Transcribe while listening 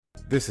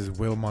This is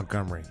Will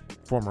Montgomery,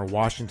 former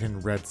Washington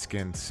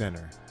Redskins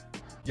center.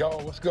 Yo,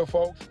 what's good,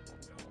 folks?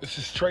 This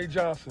is Trey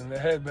Johnson, the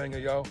headbanger,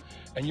 yo,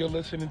 and you're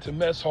listening to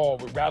Mess Hall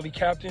with Rally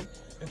Captain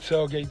and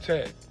Tailgate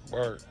Ted.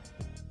 Word.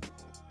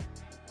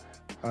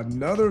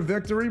 Another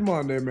victory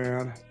Monday,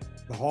 man.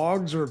 The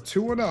Hogs are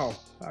 2-0.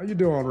 How you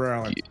doing,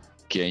 Rally?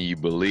 Can you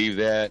believe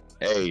that?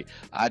 Hey,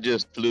 I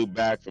just flew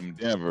back from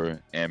Denver,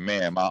 and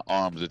man, my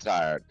arms are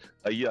tired.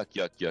 Yuck,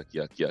 yuck, yuck,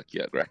 yuck, yuck,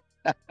 yuck, right?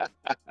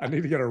 I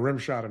need to get a rim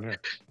shot in here.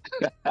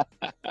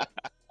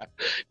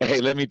 Hey,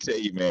 let me tell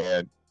you,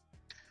 man,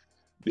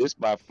 this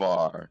by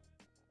far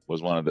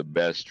was one of the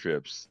best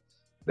trips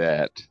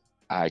that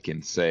I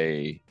can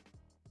say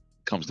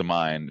comes to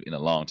mind in a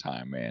long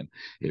time, man.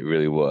 It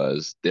really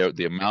was.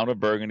 The amount of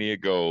burgundy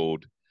and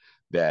gold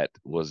that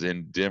was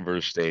in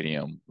Denver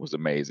Stadium was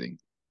amazing.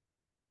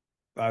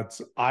 I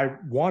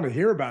want to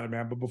hear about it,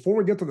 man. But before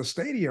we get to the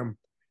stadium,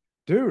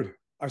 dude,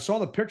 I saw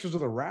the pictures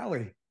of the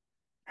rally.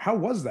 How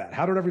was that?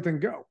 How did everything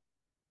go?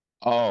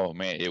 Oh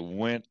man, it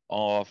went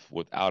off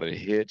without a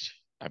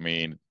hitch. I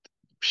mean,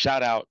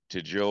 shout out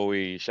to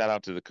Joey, shout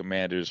out to the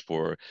Commanders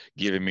for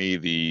giving me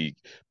the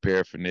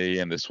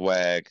paraphernalia and the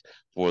swag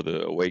for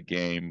the away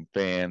game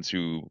fans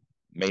who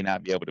may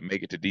not be able to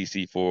make it to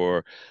DC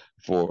for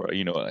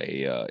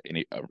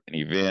an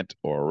event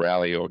or a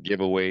rally or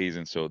giveaways,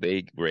 and so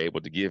they were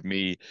able to give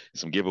me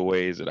some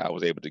giveaways that I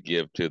was able to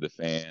give to the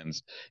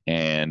fans,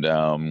 and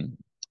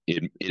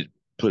it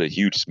put a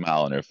huge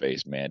smile on their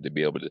face, man, to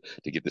be able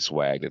to get the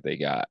swag that they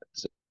got.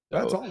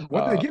 That's So, all.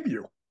 What did they give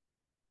you?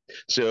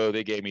 so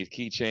they gave me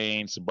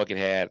keychains, some bucket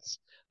hats,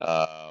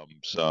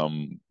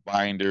 some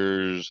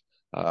binders,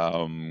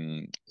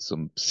 some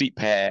seat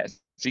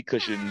pads, seat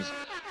cushions.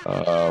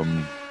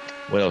 Um,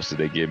 what else did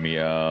they give me?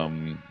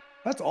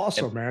 That's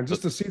awesome, man.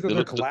 Just to see that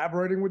they're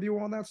collaborating with you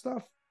on that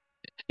stuff.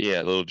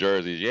 Yeah, little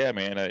jerseys. Yeah,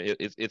 man,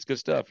 it's good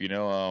stuff.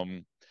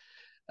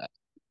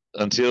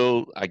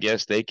 Until I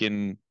guess they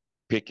can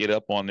pick it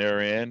up on their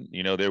end,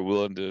 they're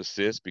willing to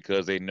assist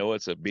because they know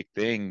it's a big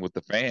thing with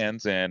the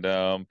fans, and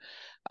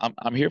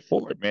I'm here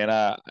for it, man.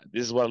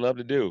 This is what I love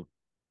to do.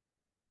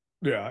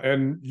 Yeah,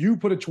 and you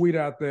put a tweet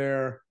out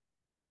there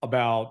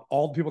about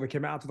all the people that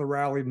came out to the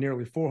rally,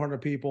 nearly 400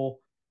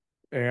 people,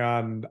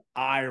 and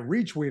I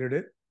retweeted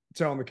it,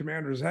 telling the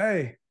Commanders,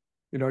 "Hey,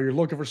 you're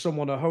looking for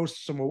someone to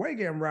host some away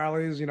game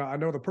rallies. I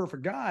know the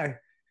perfect guy."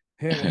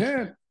 Hint,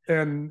 hint.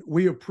 And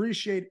we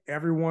appreciate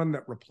everyone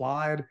that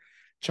replied,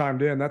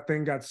 chimed in. That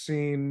thing got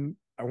seen,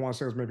 I want to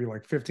say it was maybe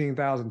like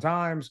 15,000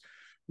 times.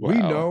 Wow. We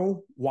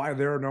know why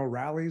there are no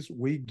rallies.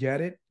 We get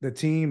it. The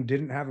team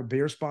didn't have a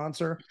beer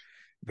sponsor.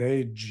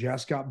 They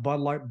just got Bud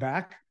Light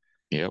back.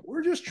 Yep.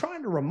 We're just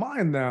trying to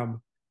remind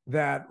them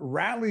that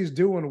Rally's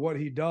doing what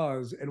he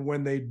does. And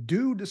when they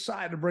do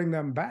decide to bring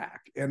them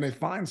back and they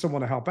find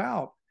someone to help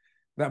out,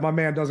 that my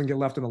man doesn't get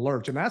left in the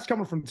lurch. And that's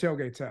coming from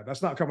Tailgate Ted.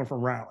 That's not coming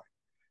from Rally.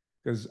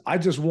 Because I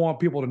just want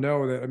people to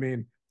know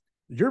that,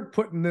 you're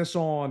putting this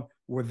on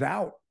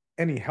without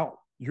any help.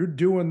 You're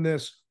doing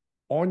this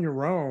on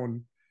your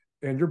own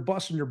and you're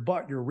busting your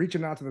butt. You're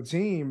reaching out to the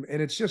team.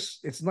 And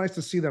it's nice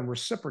to see them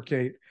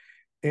reciprocate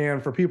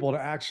and for people to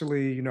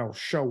actually,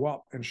 show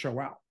up and show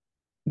out.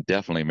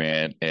 Definitely,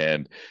 man.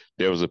 And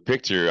there was a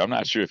picture. I'm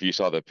not sure if you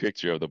saw the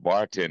picture of the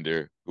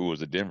bartender who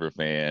was a Denver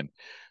fan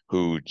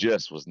who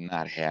just was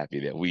not happy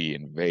that we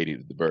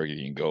invaded the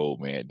burgundy and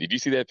gold, man. Did you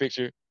see that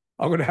picture?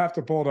 I'm going to have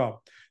to pull it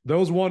up.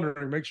 Those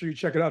wondering, make sure you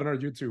check it out on our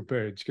YouTube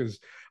page because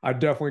I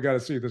definitely got to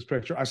see this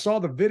picture. I saw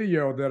the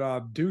video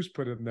that Deuce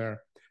put in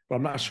there, but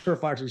I'm not sure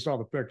if I actually saw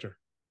the picture.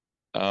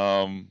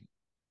 So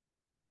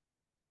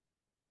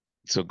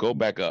go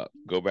back up.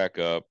 Go back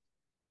up.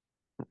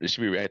 It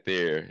should be right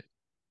there. It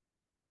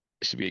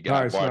should be a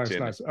guy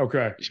bartender. Nice.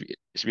 Okay. It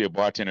should be a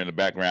bartender in the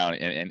background,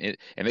 and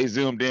they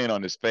zoomed in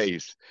on his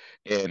face,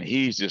 and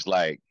he's just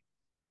like,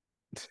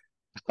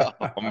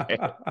 oh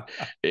man,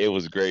 it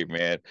was great,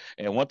 man.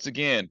 And once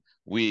again,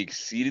 we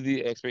exceeded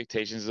the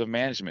expectations of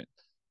management.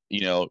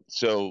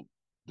 So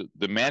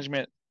the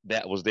management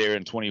that was there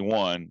in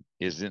 21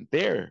 isn't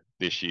there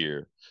this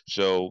year.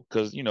 So,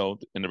 because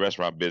in the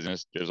restaurant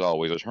business, there's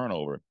always a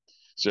turnover.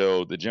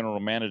 So the general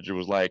manager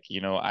was like,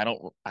 I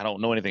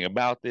don't know anything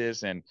about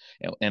this, and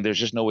there's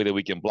just no way that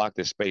we can block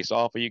this space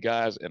off for you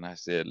guys. And I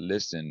said,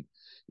 listen,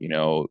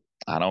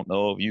 I don't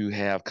know if you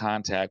have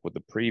contact with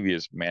the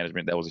previous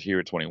management that was here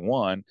at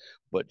 21,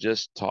 but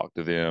just talk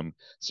to them.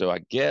 So I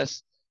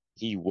guess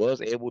he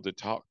was able to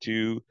talk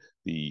to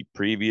the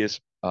previous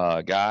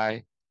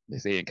guy. They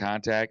say in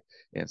contact,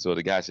 and so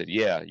the guy said,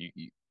 "Yeah,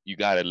 you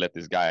got to let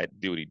this guy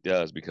do what he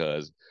does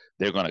because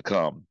they're gonna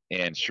come."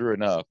 And sure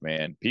enough,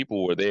 man,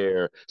 people were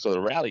there. So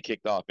the rally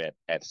kicked off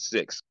at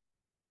 6.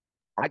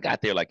 I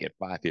got there like at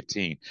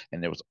 5:15,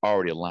 and there was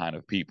already a line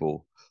of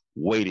people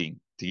waiting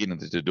to get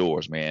into the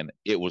doors, man.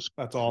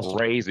 That's awesome.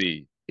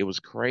 Crazy. It was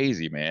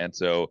crazy, man.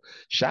 So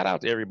shout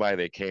out to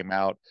everybody that came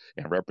out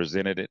and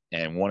represented it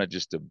and wanted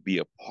just to be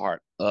a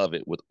part of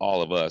it with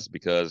all of us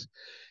because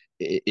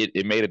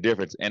it made a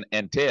difference.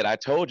 And Ted, I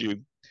told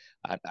you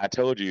I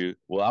told you.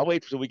 Well, I'll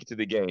wait till we get to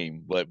the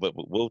game, but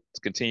we'll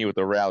continue with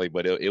the rally.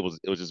 But it was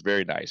just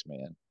very nice,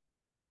 man.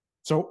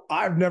 So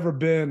I've never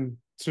been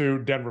to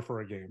Denver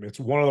for a game. It's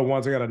one of the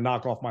ones I got to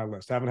knock off my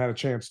list. I haven't had a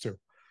chance to.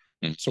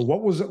 Mm. So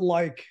what was it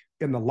like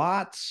in the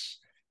lots?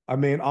 I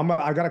mean,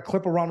 I got a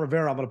clip of Ron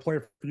Rivera. I'm going to play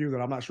it for you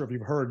that I'm not sure if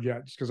you've heard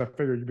yet, just because I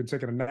figured you've been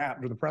taking a nap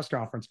during the press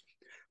conference.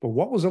 But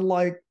what was it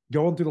like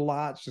going through the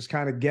lots, just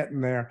kind of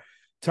getting there?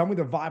 Tell me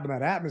the vibe in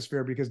that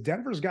atmosphere, because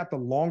Denver's got the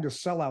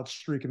longest sellout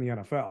streak in the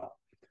NFL,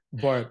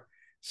 but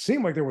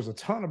seemed like there was a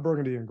ton of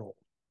burgundy and gold.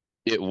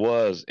 It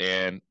was,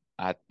 and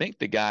I think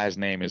the guy's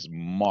name is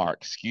Mark.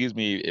 Excuse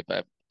me if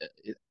I.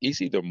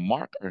 It's either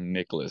Mark or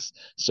Nicholas.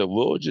 So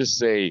we'll just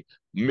say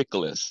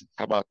Nicholas.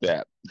 How about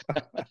that?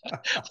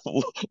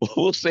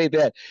 we'll say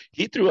that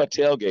he threw a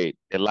tailgate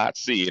at Lot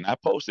C, and I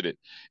posted it.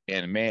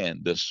 And man,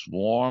 the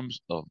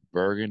swarms of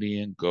burgundy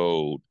and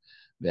gold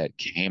that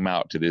came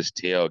out to this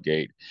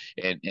tailgate,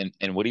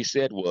 and what he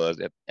said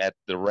was at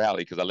the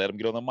rally, because I let him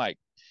get on the mic.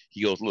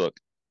 He goes, "Look,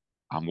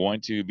 I'm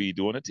going to be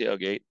doing a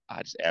tailgate.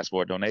 I just asked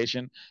for a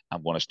donation.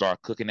 I'm going to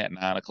start cooking at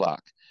 9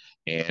 o'clock,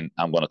 and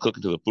I'm going to cook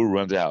until the food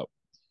runs out."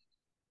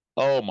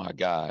 Oh my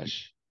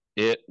gosh.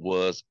 It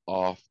was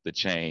off the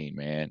chain,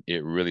 man.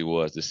 It really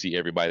was, to see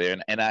everybody there.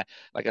 And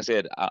like I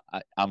said,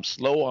 I'm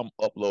slow on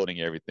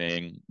uploading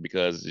everything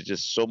because it's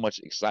just so much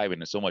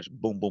excitement and so much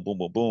boom, boom, boom,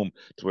 boom, boom,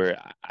 to where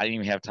I didn't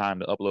even have time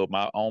to upload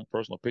my own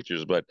personal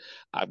pictures. But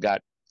I've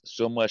got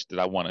so much that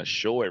I want to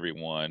show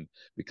everyone,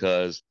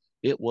 because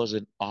it was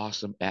an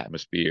awesome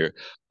atmosphere.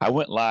 I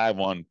went live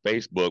on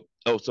Facebook.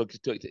 Oh, so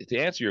to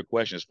answer your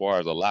question, as far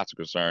as the lots are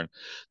concerned,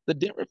 the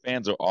Denver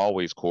fans are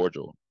always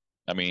cordial.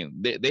 I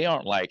mean, they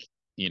aren't like,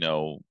 you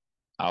know,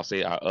 I'll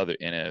say our other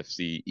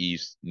NFC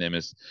East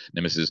nemesis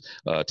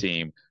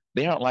team.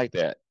 They aren't like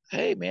that.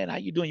 Hey man, how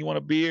you doing? You want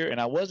a beer? And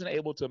I wasn't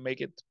able to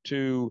make it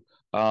to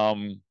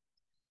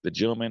the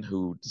gentleman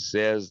who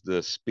says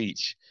the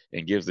speech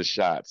and gives the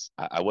shots.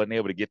 I wasn't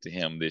able to get to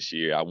him this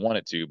year. I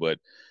wanted to, but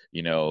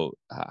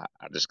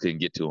I just couldn't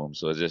get to him.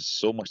 So it's just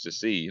so much to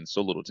see in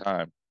so little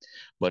time.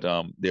 But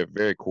they're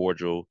very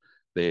cordial.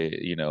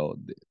 They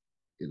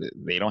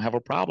don't have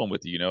a problem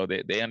with you.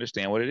 They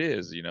understand what it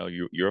is.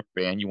 You're a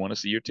fan. You want to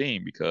see your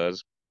team,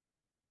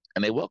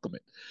 and they welcome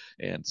it.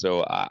 And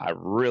so I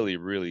really,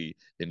 really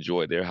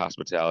enjoyed their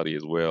hospitality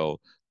as well.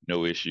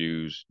 No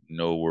issues,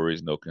 no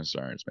worries, no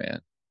concerns,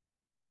 man.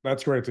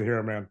 That's great to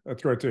hear, man.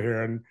 That's great to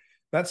hear. And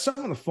that's some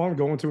of the fun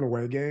going to an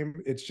away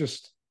game. It's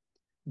just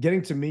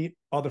getting to meet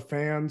other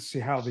fans, see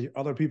how the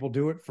other people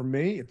do it. For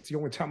me, it's the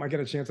only time I get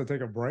a chance to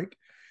take a break,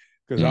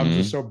 because I'm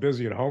just so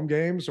busy at home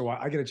games. So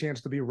I get a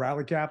chance to be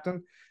rally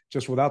captain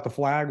just without the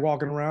flag,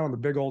 walking around on the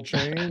big old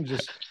chain,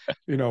 just,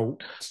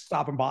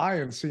 stopping by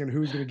and seeing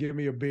who's going to give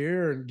me a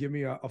beer and give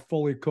me a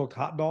fully cooked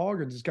hot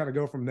dog, and just kind of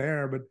go from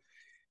there. But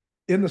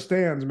in the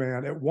stands,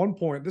 man, at one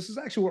point, this is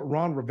actually what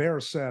Ron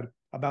Rivera said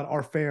about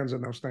our fans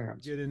in those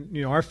stands.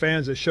 Our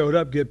fans that showed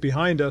up, get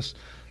behind us.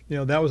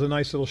 That was a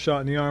nice little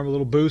shot in the arm, a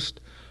little boost.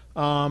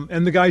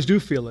 And the guys do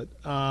feel it.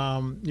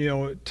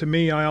 To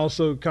me, I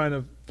also kind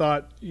of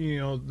thought,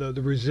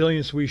 the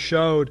resilience we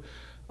showed,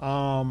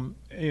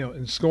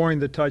 in scoring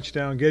the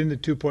touchdown, getting the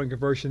 2-point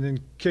conversion, then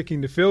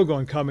kicking the field goal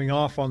and coming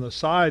off on the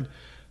side.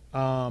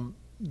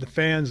 The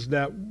fans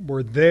that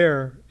were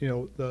there,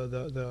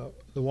 the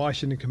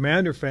Washington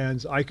Commander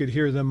fans, I could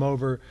hear them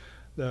over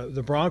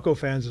the Bronco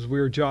fans as we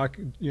were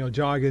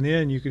jogging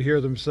in. You could hear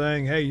them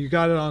saying, "Hey, you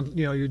got it on.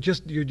 You're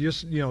just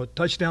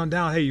touchdown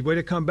down. Hey, way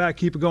to come back.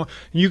 Keep it going."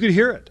 And you could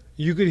hear it.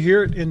 You could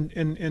hear it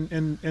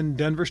in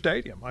Denver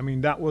Stadium. I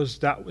mean,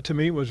 that to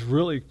me was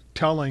really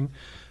telling.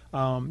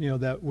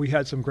 That we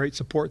had some great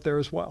support there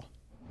as well.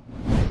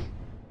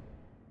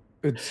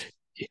 It's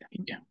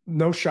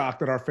no shock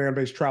that our fan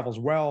base travels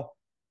well.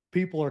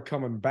 People are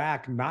coming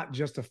back, not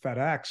just to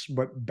FedEx,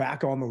 but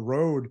back on the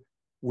road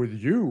with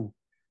you.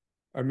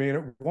 I mean,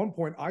 at one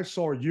point I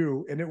saw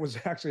you, and it was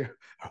actually,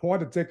 I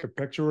wanted to take a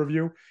picture of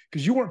you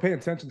because you weren't paying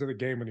attention to the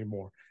game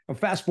anymore. I'm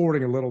fast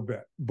forwarding a little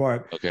bit,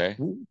 but okay,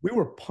 we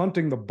were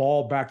punting the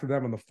ball back to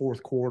them in the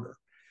fourth quarter,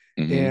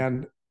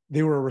 and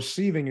they were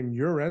receiving in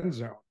your end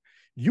zone.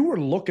 You were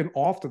looking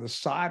off to the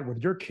side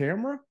with your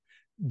camera,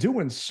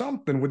 doing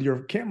something with your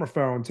camera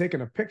phone,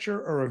 taking a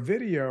picture or a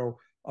video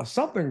of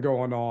something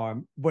going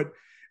on, but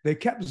they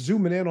kept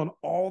zooming in on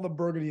all the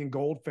burgundy and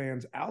gold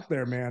fans out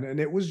there, man. And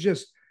it was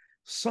just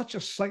such a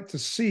sight to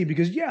see,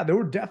 because there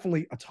were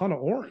definitely a ton of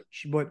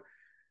orange, but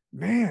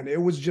man, it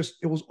was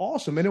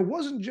awesome. And it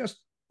wasn't just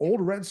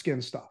old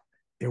Redskin stuff.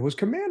 It was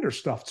Commander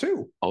stuff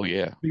too. Oh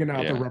yeah. Being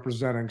out there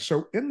representing.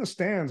 So in the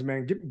stands,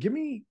 man, give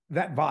me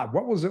that vibe.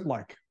 What was it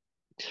like?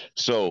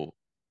 So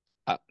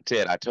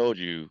Ted, I told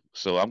you.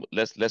 So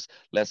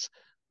let's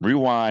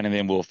rewind and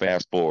then we'll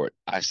fast forward.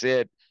 I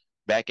said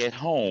back at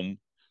home,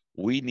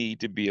 we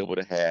need to be able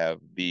to have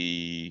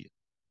the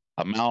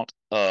amount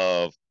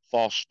of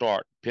false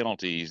start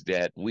penalties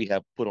that we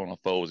have put on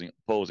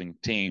opposing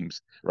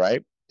teams,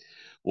 right?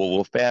 Well,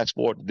 we'll fast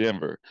forward to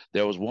Denver.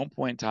 There was one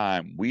point in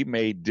time we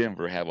made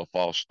Denver have a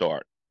false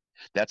start.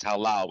 That's how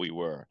loud we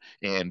were,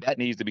 and that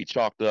needs to be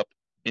chalked up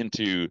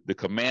into the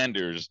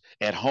Commanders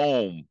at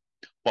home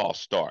false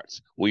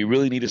starts. We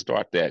really need to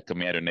start that,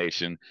 Commander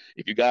Nation.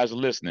 If you guys are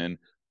listening,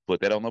 put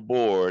that on the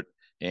board,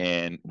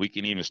 and we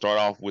can even start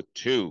off with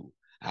two.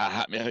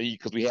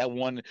 Because we had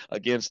one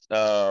against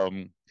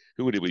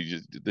who did we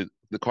just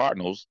the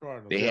Cardinals?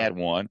 They had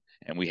one,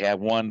 and we had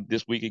one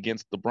this week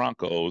against the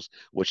Broncos,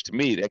 which to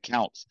me that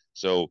counts.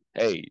 So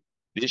hey,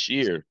 this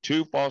year,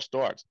 two false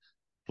starts.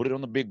 Put it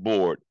on the big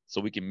board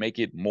so we can make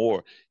it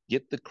more,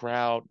 get the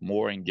crowd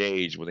more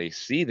engaged. When they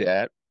see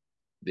that,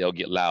 they'll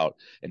get loud.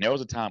 And there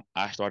was a time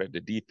I started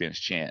the defense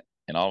chant,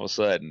 and all of a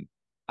sudden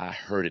I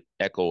heard it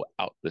echo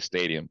out the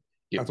stadium.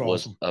 That's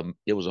awesome.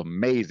 It was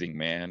amazing,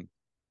 man.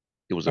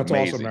 It was amazing.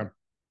 That's awesome, man.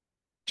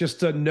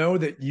 Just to know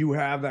that you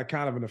have that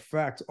kind of an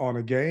effect on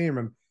a game,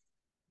 and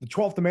the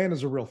 12th man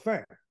is a real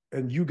thing,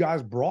 and you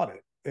guys brought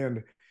it.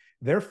 And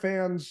their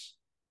fans,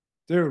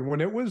 dude, when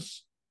it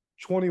was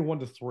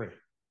 21-3,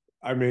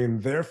 I mean,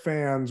 their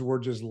fans were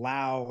just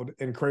loud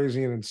and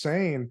crazy and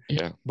insane.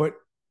 Yeah. But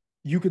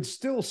you could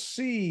still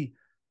see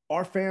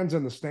our fans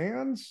in the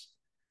stands.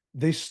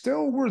 They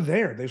still were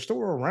there. They still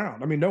were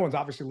around. I mean, no one's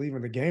obviously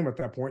leaving the game at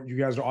that point. You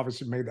guys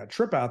obviously made that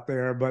trip out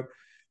there. But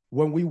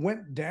when we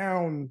went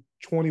down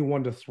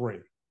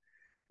 21-3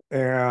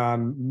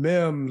 and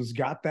Mims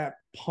got that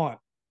punt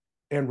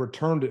and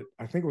returned it,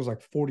 I think it was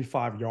like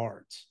 45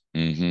 yards.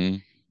 Mm-hmm.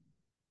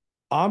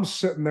 I'm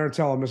sitting there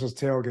telling Mrs.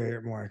 Tailgate,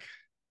 I'm like,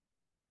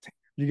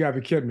 you got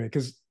to be kidding me,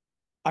 because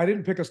I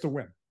didn't pick us to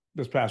win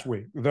this past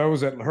week.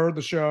 Those that heard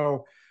the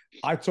show,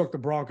 I took the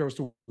Broncos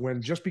to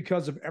win just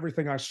because of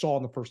everything I saw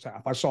in the first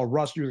half. I saw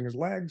Russ using his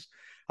legs.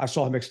 I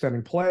saw him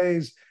extending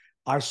plays.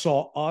 I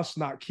saw us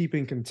not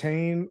keeping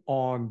contain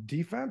on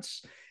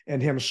defense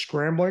and him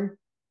scrambling.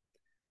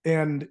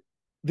 And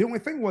the only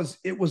thing was,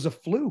 it was a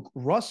fluke.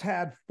 Russ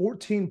had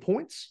 14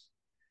 points.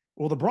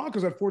 Well, the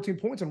Broncos had 14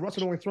 points, and Russ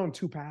had only thrown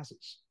 2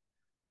 passes.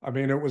 I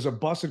mean, it was a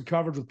busted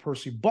coverage with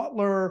Percy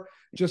Butler,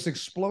 just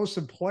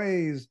explosive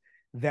plays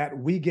that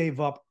we gave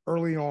up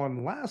early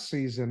on last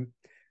season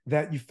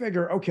that you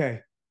figure, okay,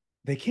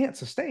 they can't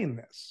sustain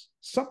this.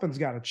 Something's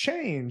got to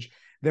change.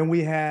 Then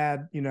we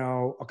had,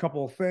 a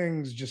couple of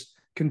things just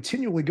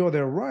continually go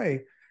their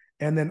way.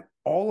 And then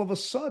all of a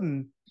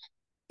sudden,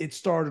 it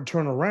started to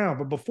turn around.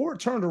 But before it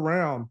turned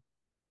around,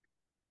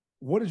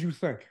 what did you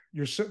think?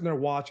 You're sitting there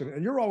watching,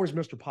 and you're always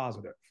Mr.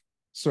 Positive.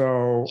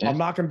 So I'm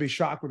not going to be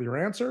shocked with your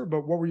answer,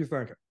 but what were you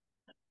thinking?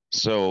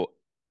 So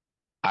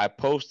I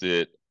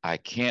posted, I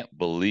can't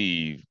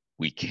believe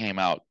we came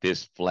out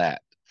this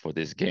flat for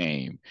this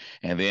game.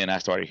 And then I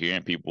started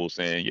hearing people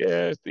saying,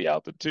 yeah, it's the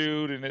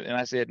altitude. And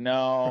I said,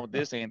 no,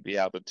 this ain't the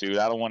altitude.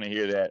 I don't want to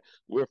hear that.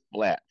 We're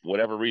flat. For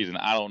whatever reason,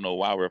 I don't know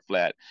why we're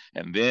flat.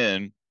 And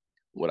then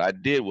what I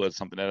did was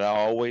something that I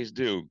always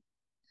do.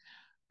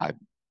 I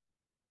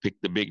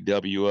picked the big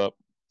W up,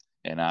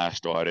 and I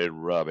started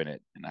rubbing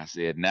it. And I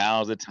said,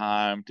 now's the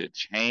time to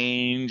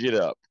change it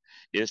up.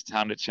 It's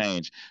time to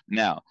change.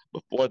 Now,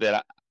 before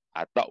that,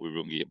 I thought we were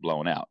going to get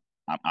blown out.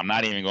 I'm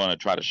not even going to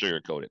try to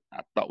sugarcoat it.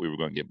 I thought we were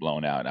going to get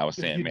blown out. And I was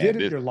saying, if you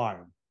did it, you're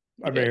lying.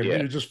 I mean,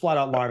 you're just flat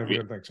out lying if you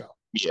didn't think so.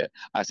 Yeah.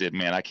 I said,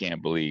 man, I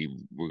can't believe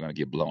we're going to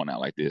get blown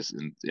out like this.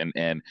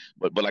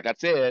 But like I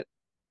said,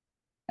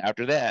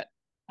 after that,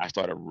 I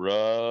started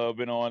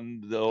rubbing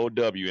on the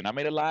OW, and I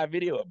made a live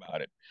video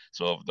about it.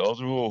 So if those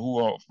who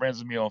are friends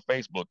with me on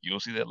Facebook,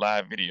 you'll see that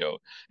live video.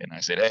 And I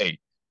said, hey,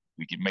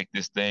 we can make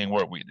this thing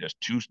work. There's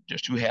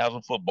two halves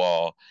of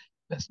football.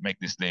 Let's make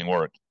this thing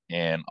work.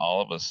 And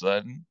all of a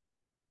sudden,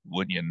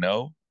 wouldn't you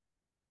know,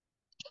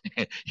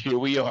 here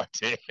we are,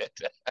 Ted.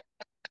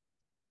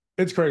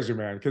 It's crazy,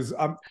 man, because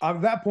I'm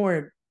at that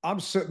point, I'm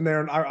sitting there,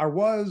 and I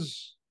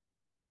was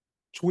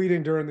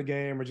tweeting during the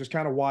game or just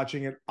kind of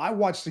watching it. I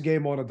watched the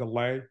game on a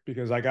delay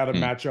because I got to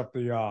match up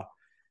the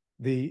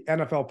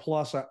NFL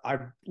Plus. I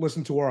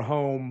listened to our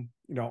home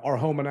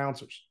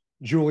announcers,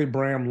 Julie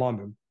Bram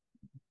London.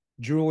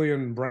 Julie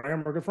and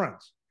Bram are good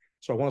friends,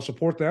 so I want to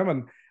support them.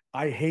 And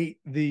I hate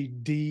the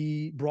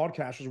D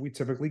broadcasters we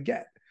typically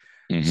get.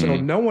 Mm-hmm. So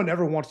no one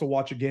ever wants to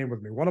watch a game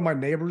with me. One of my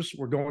neighbors,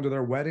 we're going to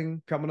their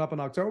wedding coming up in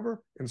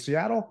October in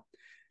Seattle.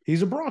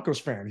 He's a Broncos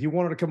fan. He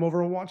wanted to come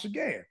over and watch a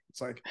game. It's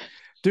like,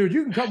 dude,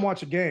 you can come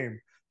watch a game,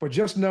 but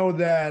just know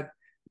that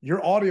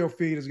your audio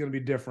feed is going to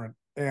be different,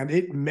 and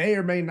it may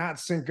or may not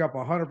sync up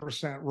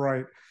 100%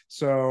 right.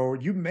 So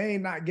you may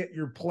not get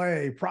your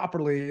play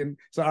properly. And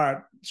so, all right,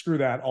 screw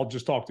that. I'll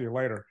just talk to you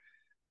later.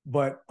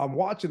 But I'm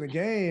watching the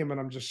game, and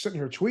I'm just sitting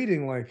here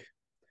tweeting like,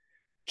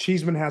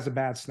 Cheeseman has a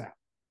bad snap.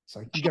 It's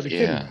like, you got to be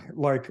kidding me.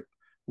 Like,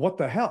 what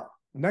the hell?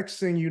 Next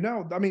thing you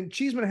know, I mean,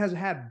 Cheeseman has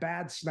had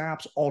bad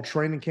snaps all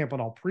training camp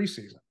and all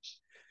preseason.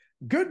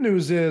 Good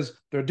news is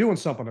they're doing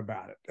something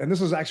about it. And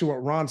this is actually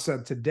what Ron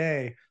said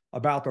today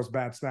about those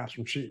bad snaps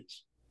from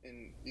Cheese.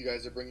 And you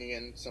guys are bringing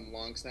in some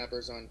long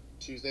snappers on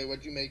Tuesday.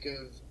 What do you make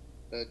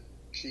of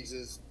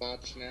Cheese's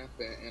botch snap,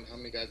 and how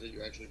many guys are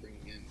you actually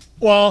bringing in?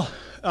 Well,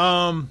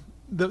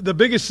 the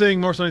biggest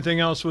thing, more than anything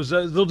else, was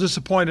a little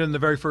disappointed in the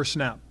very first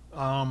snap.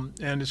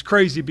 And it's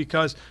crazy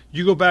because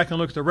you go back and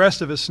look at the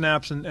rest of his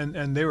snaps,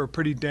 and they were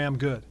pretty damn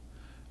good.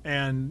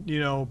 And,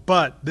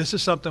 but this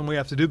is something we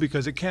have to do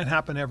because it can't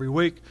happen every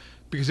week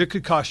because it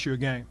could cost you a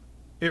game.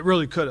 It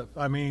really could have.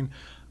 I mean,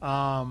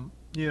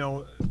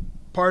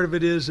 part of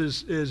it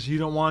is you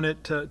don't want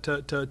it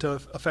to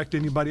affect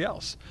anybody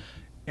else.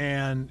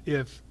 And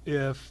if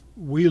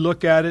we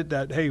look at it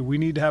that, hey, we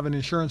need to have an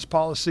insurance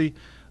policy,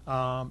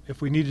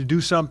 if we need to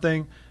do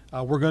something,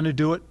 we're going to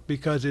do it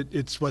because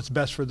it's what's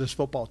best for this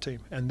football team,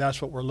 and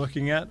that's what we're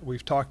looking at.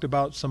 We've talked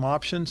about some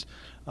options.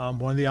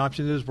 One of the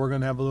options is we're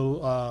going to have a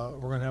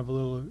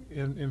little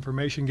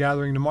information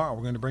gathering tomorrow.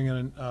 We're going to bring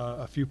in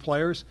a few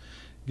players,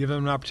 give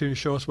them an opportunity to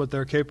show us what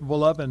they're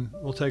capable of, and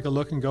we'll take a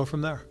look and go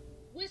from there.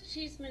 With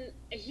Cheeseman,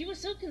 he was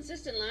so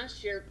consistent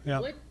last year. Yeah.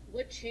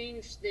 What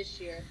changed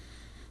this year?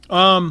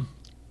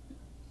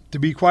 To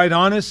be quite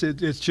honest,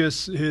 it's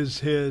just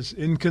his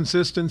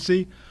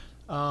inconsistency,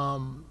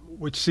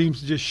 which seems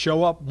to just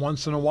show up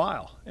once in a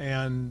while.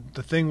 And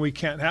the thing we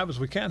can't have is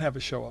we can't have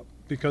it show up,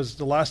 because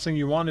the last thing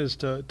you want is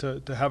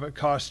to have it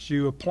cost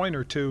you a point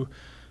or two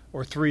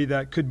or three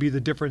that could be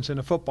the difference in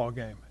a football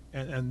game.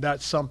 And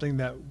that's something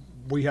that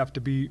we have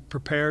to be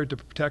prepared to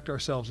protect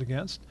ourselves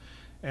against.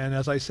 And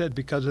as I said,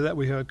 because of that,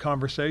 we had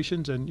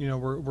conversations, and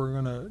we're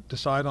going to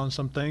decide on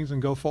some things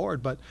and go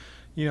forward. But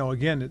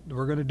again,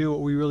 we're going to do what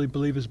we really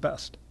believe is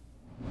best.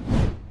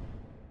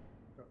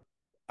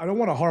 I don't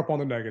want to harp on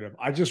the negative.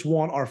 I just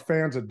want our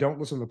fans that don't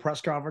listen to the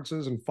press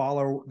conferences and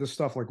follow this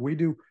stuff like we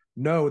do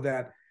know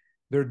that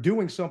they're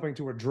doing something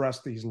to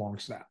address these long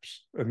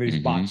snaps and these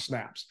botched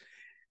snaps.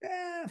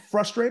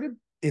 Frustrated.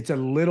 It's a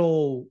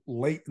little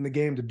late in the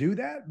game to do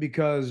that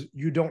because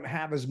you don't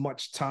have as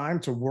much time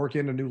to work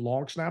in a new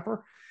long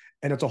snapper,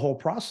 and it's a whole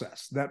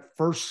process. That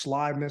first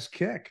slide miss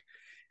kick,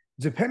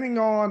 depending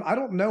on, I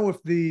don't know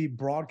if the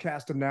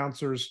broadcast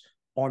announcers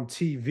on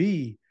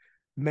TV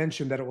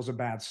mentioned that it was a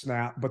bad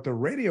snap, but the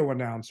radio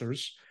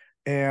announcers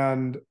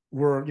and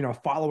we're,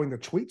 following the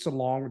tweets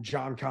along with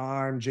John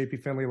Keim,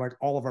 JP Finley, like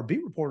all of our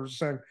beat reporters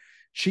saying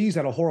Cheese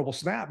had a horrible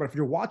snap. But if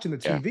you're watching the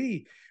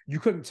TV, you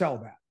couldn't tell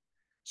that.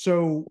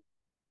 So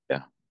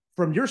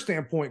from your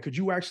standpoint, could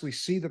you actually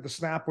see that the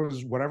snap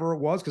was whatever it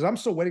was? Because I'm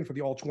still waiting for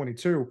the all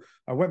 22.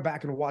 I went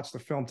back and watched the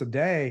film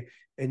today,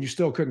 and you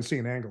still couldn't see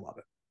an angle of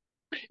it.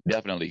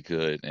 Definitely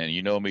could. And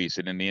me,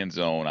 sitting in the end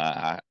zone,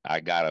 I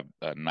got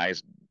a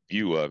nice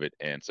view of it.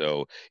 And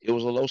so it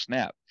was a low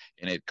snap,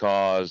 and it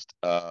caused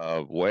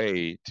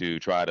Way to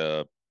try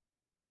to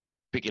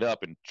pick it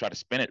up and try to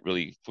spin it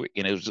really quick.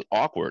 And it was just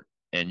awkward.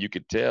 And you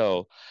could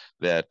tell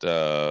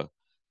that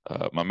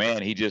my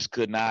man, he just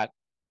could not.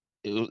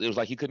 It was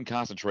like he couldn't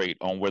concentrate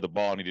on where the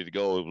ball needed to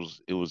go.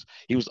 It was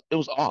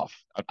off.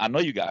 I know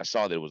you guys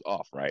saw that it was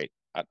off, right?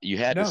 You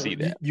had to see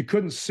that. You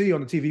couldn't see on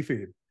the TV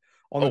feed.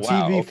 On the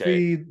TV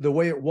feed, the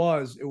way it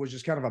was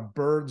just kind of a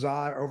bird's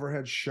eye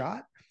overhead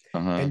shot,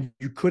 and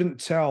you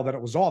couldn't tell that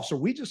it was off. So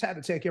we just had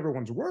to take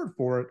everyone's word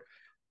for it.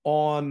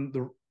 On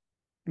the,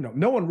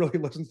 no one really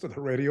listens to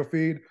the radio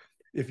feed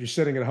if you're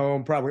sitting at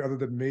home, probably other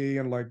than me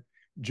and like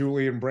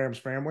Julie and Bram's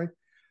family.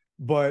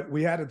 But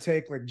we had to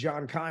take like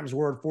John Keim's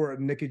word for it,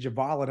 and Nikki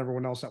Javala and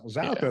everyone else that was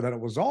out there that it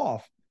was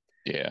off.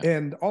 Yeah.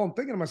 And all I'm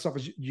thinking to myself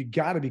is, you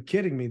got to be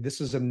kidding me. This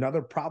is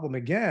another problem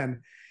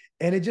again.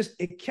 And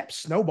it kept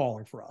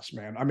snowballing for us,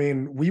 man. I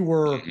mean, we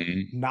were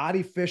not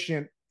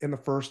efficient in the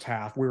first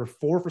half. We were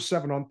 4 for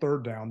 7 on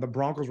third down. The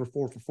Broncos were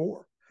 4 for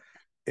 4.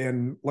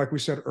 And like we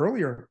said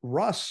earlier,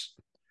 Russ,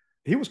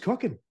 he was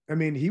cooking. I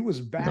mean, he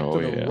was back to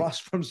the Russ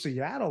from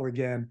Seattle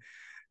again.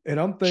 And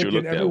I'm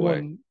thinking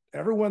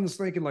everyone's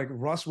thinking like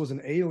Russ was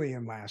an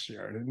alien last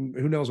year, and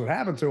who knows what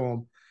happened to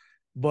him.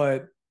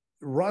 But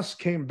Russ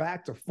came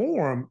back to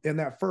form in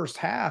that first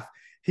half.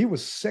 He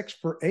was 6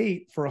 for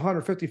 8 for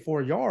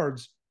 154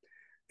 yards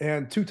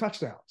and 2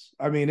 touchdowns.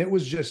 I mean, it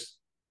was just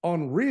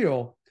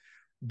unreal.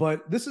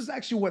 But this is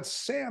actually what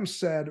Sam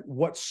said,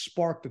 what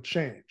sparked the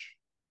change.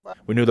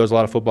 We knew there was a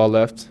lot of football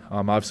left.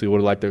 Obviously, we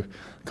would have liked to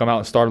come out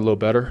and start a little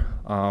better.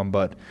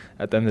 But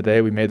at the end of the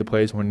day, we made the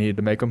plays when we needed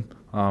to make them,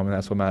 and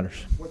that's what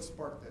matters. What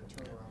sparked that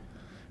turnaround?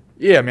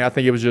 Yeah, I mean, I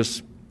think it was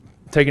just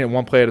taking it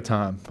one play at a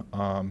time,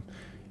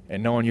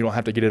 and knowing you don't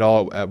have to get it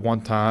all at one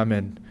time,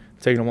 and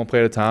taking it one play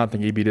at a time. I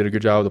think EB did a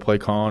good job with the play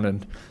calling,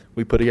 and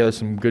we put together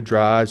some good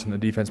drives, and the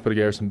defense put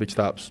together some big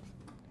stops.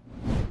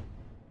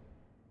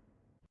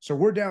 So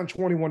we're down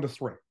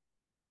 21-3.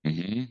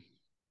 Mm-hmm.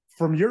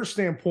 From your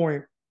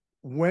standpoint,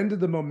 when did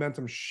the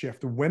momentum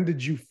shift? When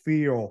did you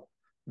feel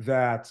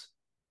that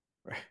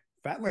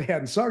Fatley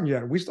hadn't sung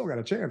yet? We still got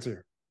a chance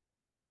here.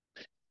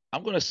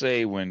 I'm going to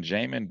say when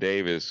Jamin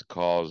Davis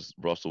caused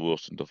Russell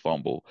Wilson to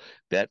fumble,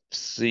 that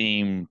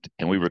seemed,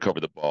 and we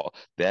recovered the ball,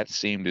 that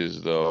seemed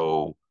as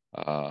though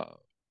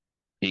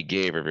he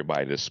gave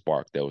everybody the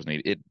spark that was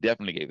needed. It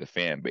definitely gave the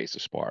fan base a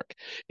spark.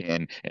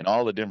 And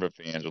all the Denver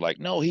fans were like,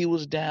 no, he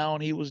was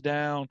down.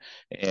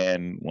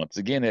 And once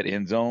again, that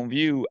end zone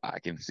view, I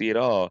can see it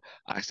all.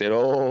 I said,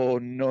 oh,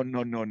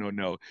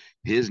 no.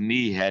 His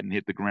knee hadn't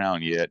hit the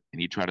ground yet, and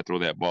he tried to throw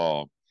that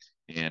ball.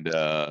 And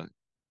there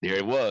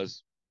it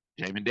was,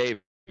 Jamin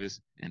Davis.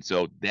 And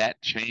so that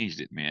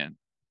changed it, man.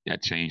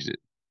 That changed it.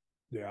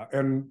 Yeah.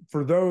 And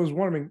for those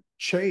wondering,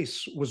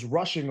 Chase was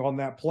rushing on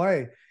that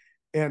play.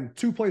 And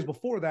 2 plays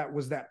before that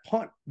was that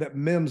punt that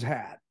Mims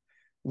had,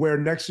 where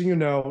next thing you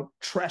know,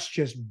 Tress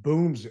just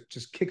booms it,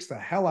 just kicks the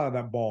hell out of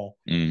that ball.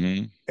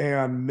 Mm-hmm.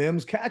 And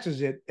Mims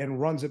catches it and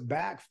runs it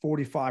back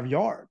 45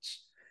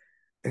 yards.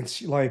 And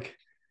it's like,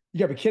 you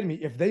gotta be kidding me.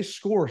 If they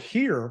score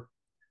here,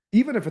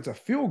 even if it's a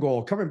field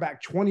goal, coming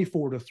back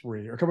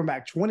 24-3 or coming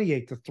back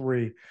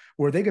 28-3,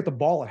 where they get the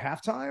ball at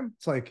halftime,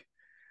 it's like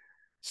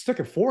stick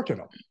a fork in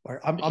them. Like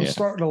I'm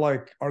starting to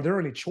like, are there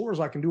any chores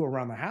I can do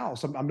around the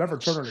house? I'm never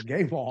turning the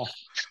game off,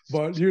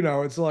 but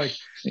it's like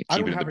I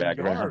don't have a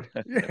yard.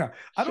 Yeah,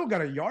 I don't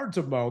got a yard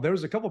to mow. There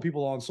was a couple of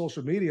people on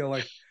social media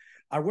like,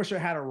 I wish I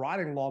had a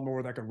riding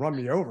lawnmower that could run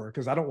me over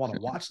because I don't want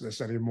to watch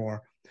this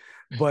anymore.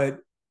 But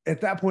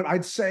at that point,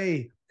 I'd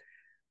say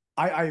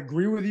I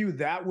agree with you.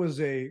 That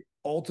was a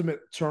ultimate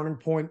turning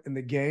point in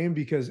the game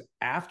because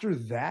after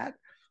that,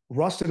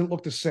 Russ didn't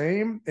look the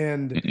same.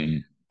 And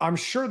Mm-mm. I'm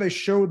sure they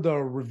showed the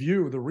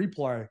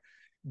replay.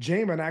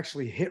 Jamin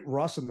actually hit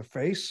Russ in the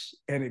face,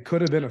 and it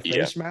could have been a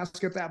face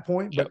mask at that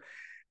point. But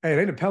hey, it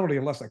ain't a penalty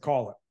unless they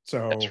call it.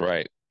 So that's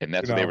right. And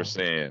that's what they were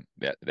saying.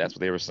 That's what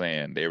they were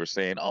saying. They were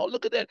saying, "Oh,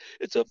 look at that!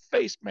 It's a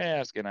face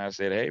mask." And I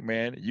said, "Hey,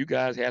 man, you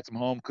guys had some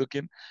home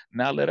cooking.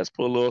 Now let us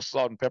put a little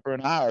salt and pepper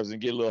in ours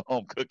and get a little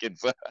home cooking."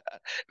 So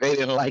they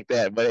didn't like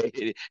that. But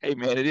hey,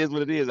 man, it is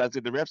what it is. I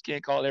said the refs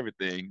can't call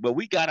everything, but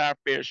we got our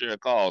fair share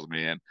of calls,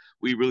 man.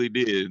 We really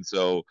did. And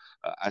so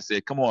I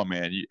said, "Come on,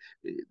 man.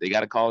 They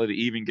got to call it an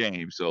even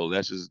game. So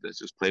let's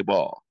just play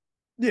ball."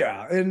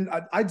 Yeah, and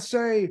I'd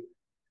say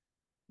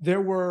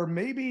there were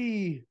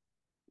maybe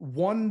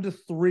 1 to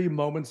 3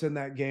 moments in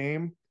that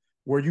game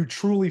where you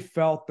truly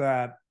felt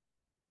that,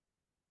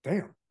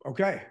 damn,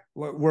 okay,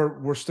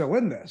 we're still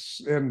in this.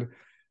 And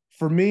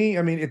for me,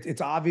 I mean, it's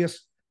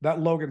obvious that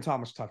Logan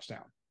Thomas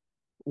touchdown.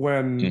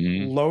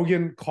 When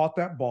Logan caught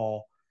that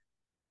ball,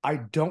 I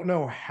don't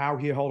know how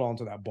he held on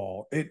to that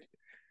ball. You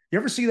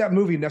ever see that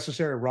movie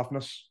Necessary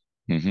Roughness?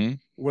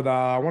 With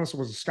I want to say,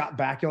 was it Scott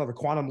Bakula, the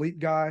Quantum Leap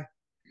guy?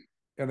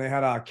 And they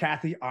had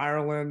Kathy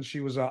Ireland. She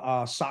was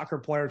a soccer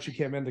player. She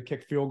came in to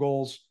kick field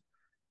goals.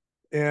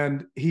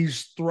 And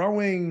he's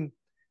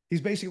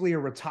basically a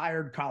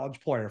retired college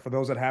player for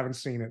those that haven't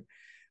seen it.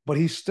 But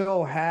he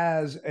still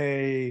has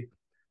a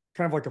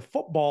kind of like a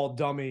football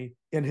dummy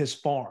in his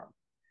farm.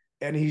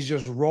 And he's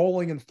just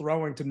rolling and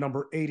throwing to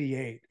number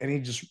 88. And he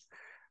just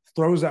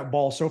throws that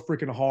ball so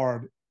freaking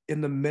hard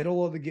in the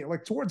middle of the game.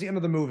 Like towards the end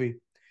of the movie,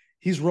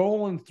 he's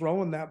rolling,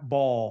 throwing that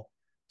ball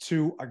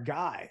to a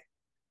guy.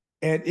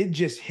 And it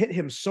just hit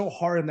him so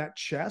hard in that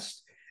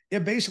chest,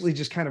 it basically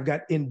just kind of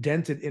got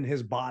indented in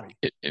his body.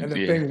 And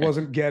the thing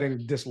wasn't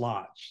getting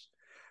dislodged.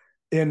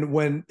 And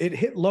when it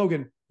hit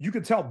Logan, you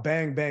could tell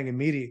bang, bang,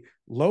 immediately.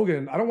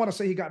 Logan, I don't want to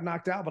say he got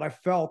knocked out, but I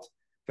felt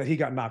that he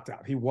got knocked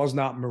out. He was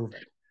not moving.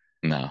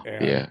 No.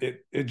 And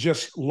it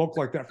just looked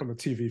like that from the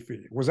TV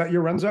feed. Was that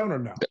your end zone or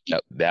no?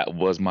 That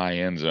was my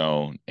end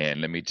zone.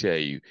 And let me tell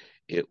you,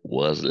 it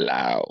was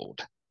loud.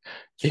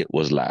 It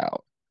was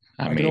loud.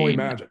 I mean, can only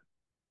imagine.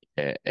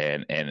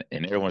 And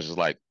everyone's just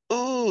like,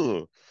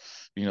 "Oh,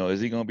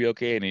 is he gonna be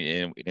okay?"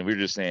 And we're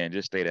just saying,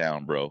 just stay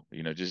down, bro.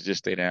 Just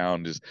stay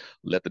down. Just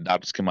let the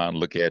doctors come out and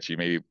look at you.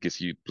 Maybe put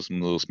some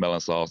little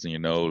smelling salts in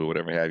your nose or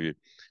whatever have you.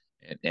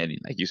 And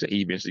like you said,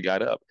 he eventually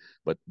got up.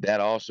 But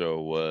that also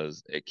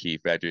was a key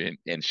factor.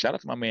 And shout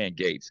out to my man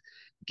Gates.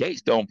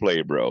 Gates don't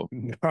play, bro.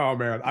 Oh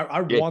man,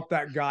 I want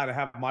that guy to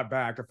have my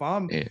back. If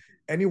I'm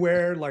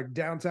anywhere like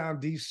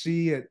downtown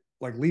DC at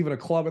like leaving a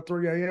club at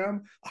 3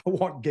 a.m., I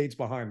want Gates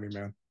behind me,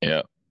 man.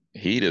 Yeah.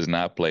 He does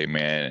not play,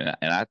 man.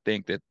 And I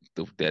think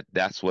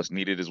that's what's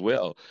needed as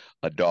well.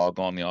 A dog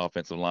on the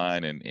offensive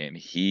line, and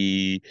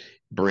he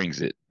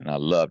brings it. And I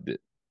loved it.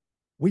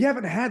 We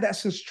haven't had that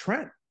since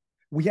Trent.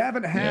 We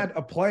haven't had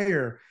a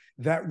player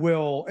that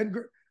will, and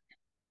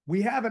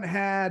we haven't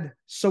had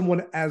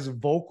someone as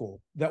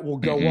vocal that will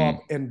go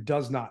up and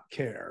does not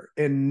care.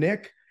 And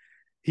Nick,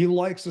 he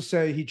likes to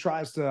say he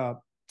tries to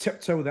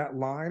tiptoe that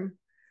line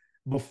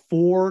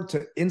before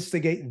to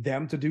instigate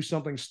them to do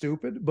something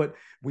stupid. But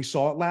we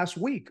saw it last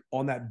week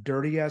on that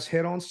dirty ass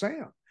hit on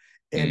Sam.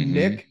 And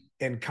Nick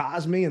and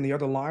Cosme and the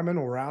other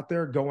linemen were out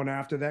there going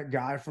after that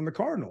guy from the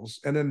Cardinals.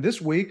 And then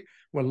this week,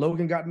 when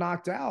Logan got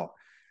knocked out,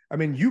 I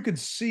mean, you could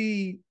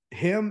see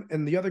him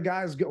and the other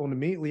guys going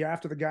immediately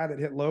after the guy that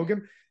hit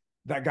Logan.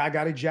 That guy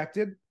got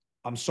ejected.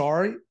 I'm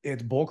sorry.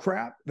 It's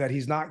bullcrap that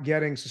he's not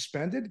getting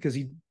suspended because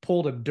he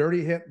pulled a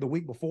dirty hit the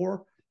week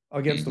before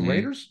against the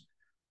Raiders.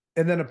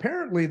 And then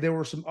apparently there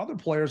were some other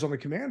players on the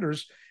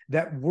Commanders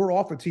that were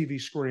off the TV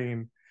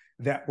screen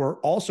that were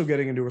also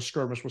getting into a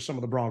skirmish with some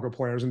of the Bronco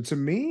players. And to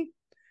me,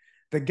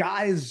 the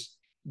guys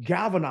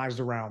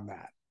galvanized around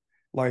that.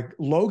 Like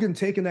Logan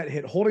taking that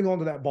hit, holding on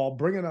to that ball,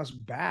 bringing us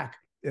back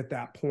at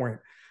that point.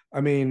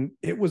 I mean,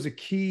 it was a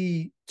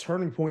key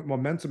turning point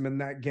momentum in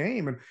that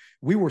game. And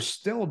we were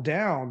still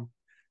down.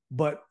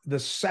 But the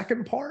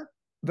second part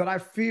that I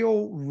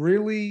feel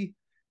really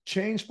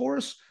changed for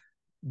us,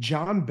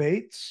 John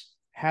Bates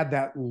had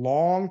that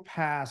long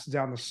pass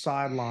down the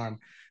sideline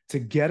to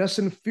get us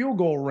in field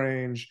goal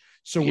range.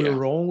 So we Yeah.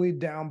 were only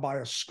down by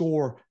a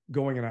score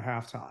going into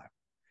halftime.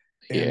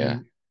 And Yeah.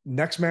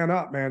 next man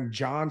up, man,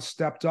 John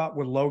stepped up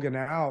with Logan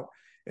out.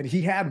 And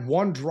he had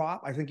one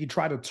drop. I think he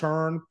tried to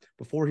turn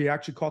before he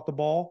actually caught the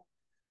ball.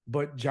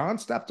 But John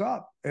stepped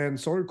up, and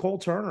so did Cole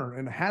Turner.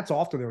 And hats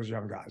off to those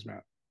young guys,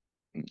 man.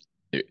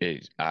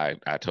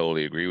 I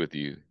totally agree with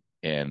you.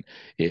 And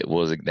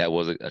that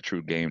was a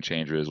true game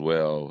changer as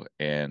well.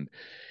 And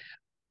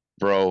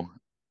bro,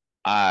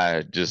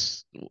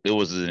 it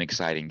was an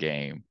exciting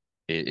game.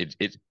 It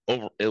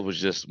was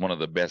just one of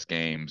the best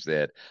games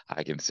that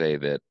I can say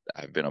that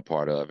I've been a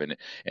part of, and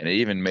it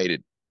even made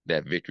it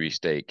that victory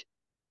stake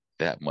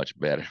that much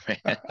better, man.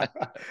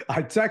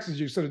 I texted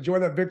you, said enjoy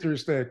that victory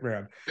steak,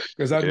 man,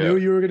 because I Yeah. knew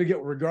you were going to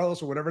get,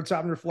 regardless of whatever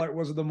time your flight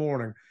was in the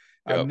morning.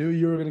 I Yep. knew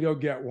you were going to go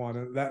get one.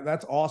 And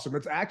that's awesome.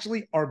 It's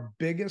actually our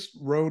biggest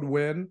road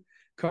win,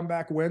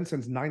 comeback win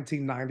since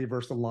 1990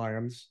 versus the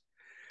Lions.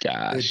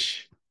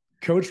 Gosh.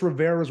 Coach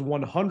Rivera's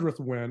 100th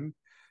win.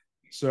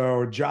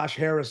 So Josh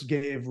Harris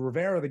gave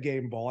Rivera the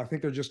game ball. I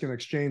think they're just going to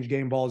exchange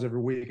game balls every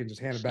week and just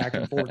hand it back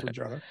and forth to each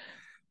other.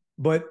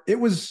 But it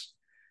was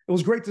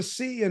great to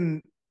see.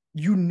 And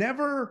you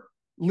never,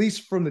 at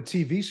least from the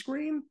TV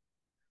screen,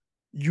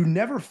 you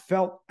never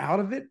felt out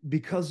of it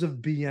because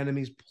of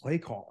Bieniemy's play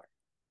calling.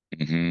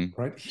 Mm-hmm.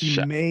 Right?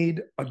 He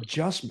made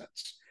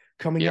adjustments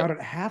coming out at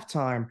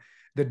halftime.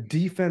 The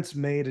defense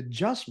made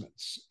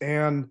adjustments.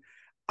 And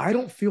I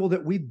don't feel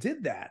that we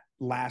did that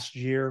last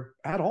year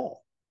at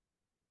all.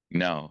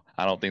 No,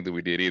 I don't think that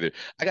we did either.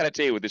 I got to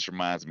tell you what this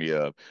reminds me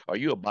of. Are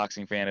you a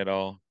boxing fan at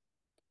all?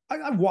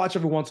 I watch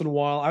every once in a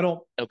while. I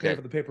don't pay Okay.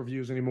 for the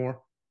pay-per-views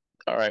anymore.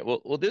 All right. Well,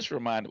 this is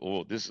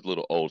a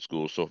little old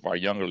school. So if our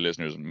younger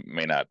listeners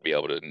may not be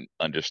able to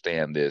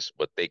understand this,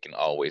 but they can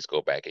always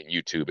go back and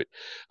YouTube it.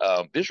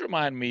 This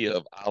reminds me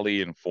of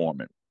Ali and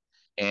Foreman.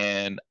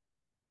 And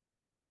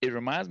it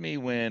reminds me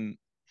when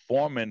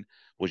Foreman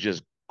was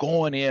just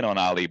going in on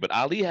Ali, but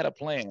Ali had a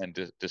plan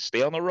to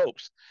stay on the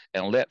ropes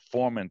and let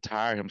Foreman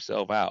tire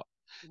himself out.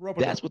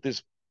 That's what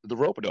the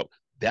rope-a-dope.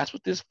 That's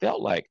what this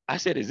felt like. I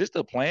said, is this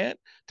the plan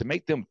to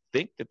make them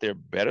think that they're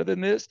better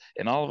than this?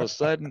 And all of a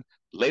sudden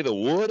lay the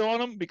wood on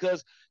them?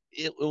 Because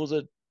it was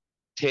a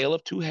tale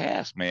of two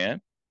halves,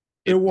 man.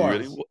 It was.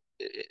 Really,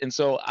 and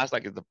so I was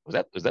like, is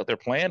that their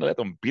plan to let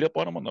them beat up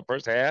on them on the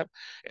first half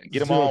and get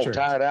them Zero all chance.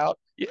 tired out?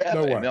 Yeah.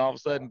 No and way. then all of a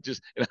sudden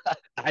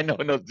I know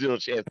no zero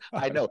chance.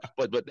 I know,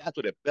 but that's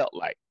what it felt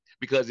like.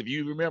 Because if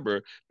you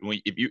remember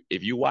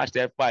if you watched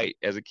that fight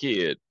as a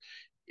kid,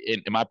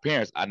 and my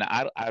parents, I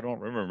don't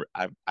remember.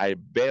 I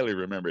barely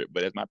remember it.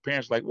 But as my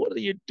parents were like, what are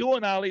you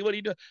doing, Ali? What are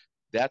you doing?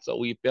 That's what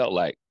we felt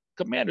like.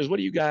 Commanders, what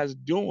are you guys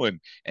doing?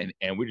 And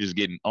we're just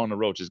getting on the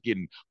road, just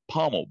getting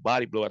pummeled,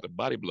 body blow after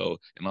body blow.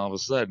 And all of a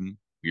sudden,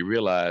 we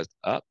realized,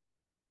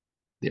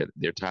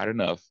 they're tired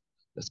enough.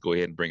 Let's go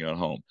ahead and bring it on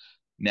home.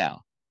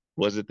 Now,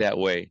 was it that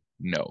way?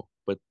 No.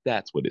 But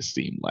that's what it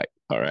seemed like.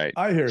 All right.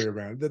 I hear you,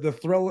 man. The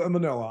thrill in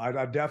Manila.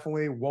 I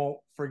definitely won't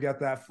forget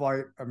that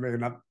fight. I mean,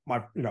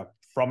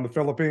 from the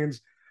Philippines,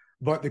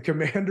 but the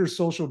Commanders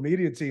social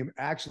media team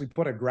actually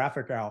put a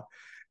graphic out,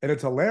 and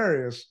it's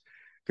hilarious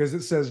because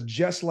it says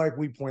just like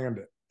we planned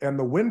it. And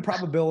the win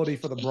probability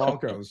for the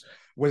Broncos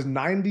was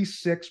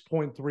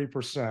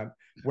 96.3%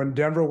 when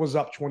Denver was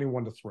up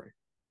 21-3. Right.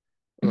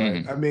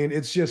 Mm-hmm. I mean,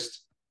 it's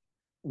just,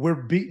 we're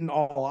beating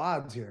all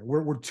odds here.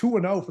 We're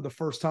 2-0 for the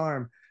first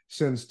time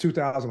since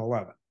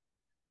 2011.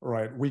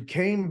 Right. We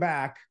came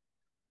back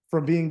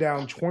from being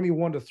down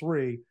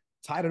 21-3,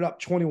 tied it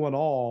up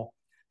 21-all.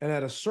 And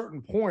at a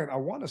certain point, I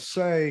want to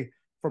say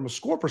from a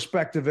score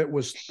perspective, it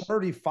was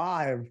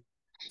 35-28.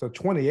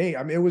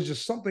 I mean, it was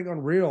just something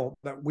unreal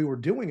that we were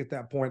doing at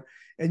that point.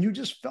 And you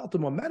just felt the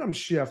momentum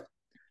shift.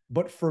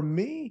 But for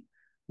me,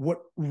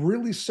 what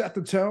really set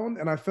the tone,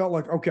 and I felt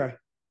like, okay,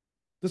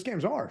 this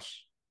game's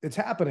ours. It's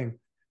happening,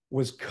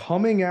 was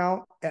coming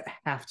out at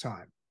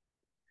halftime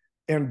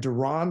and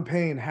Daron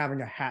Payne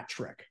having a hat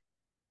trick.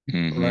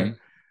 Mm-hmm. Right.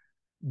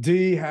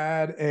 D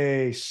had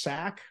a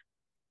sack.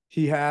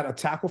 He had a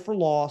tackle for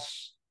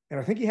loss. And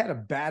I think he had a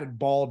batted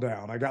ball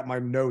down. I got my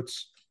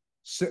notes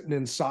sitting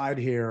inside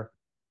here.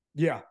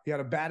 Yeah, he had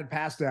a batted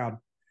pass down.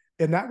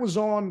 And that was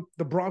on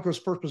the Broncos'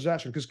 first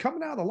possession. Because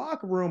coming out of the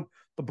locker room,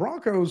 the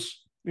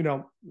Broncos,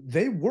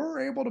 they were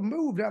able to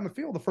move down the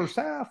field the first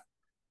half.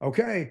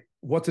 Okay,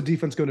 what's the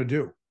defense going to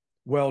do?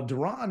 Well,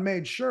 Daron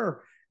made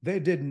sure they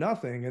did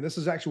nothing. And this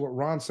is actually what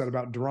Ron said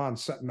about Daron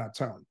setting that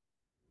tone.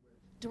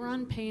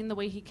 Daron Payne, the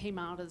way he came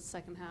out of the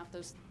second half,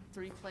 those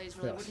 3 plays,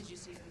 really, what did you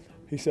see from him?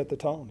 He set the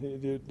tone.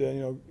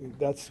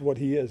 That's what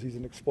he is. He's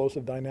an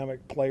explosive,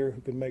 dynamic player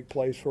who can make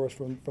plays for us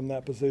from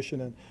that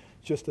position. And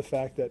just the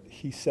fact that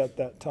he set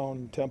that tone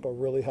and tempo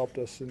really helped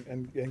us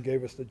and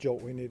gave us the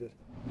jolt we needed.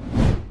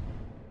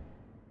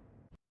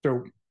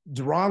 So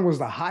Daron was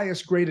the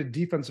highest graded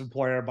defensive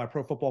player by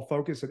Pro Football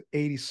Focus at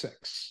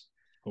 86.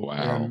 Wow.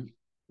 And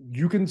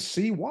you can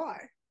see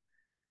why.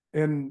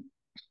 And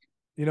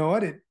you know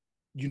what?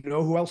 You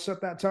know who else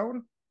set that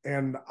tone?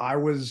 And I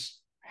was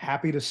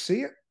happy to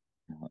see it.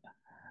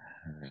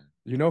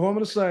 You know who I'm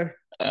going to say.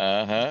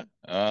 Uh-huh.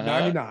 Uh-huh.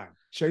 99.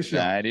 Chase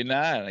Young.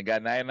 99. I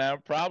got 99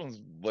 problems,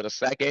 but a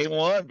sack ain't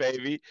one,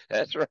 baby.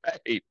 That's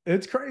right.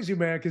 It's crazy,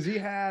 man, because he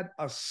had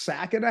a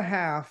sack and a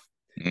half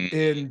Mm.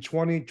 in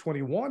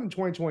 2021 and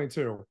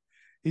 2022.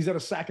 He's at a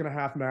sack and a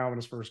half now in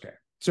his first game.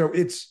 So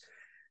it's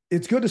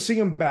good to see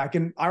him back.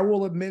 And I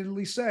will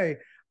admittedly say,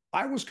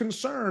 I was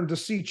concerned to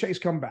see Chase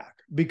come back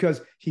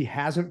because he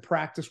hasn't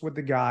practiced with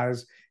the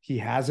guys. He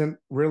hasn't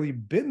really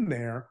been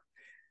there,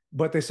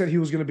 but they said he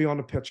was going to be on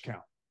the pitch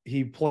count.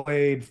 He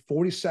played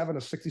 47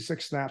 to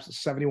 66 snaps at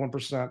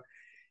 71%.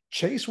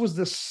 Chase was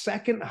the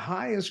second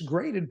highest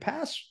graded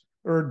pass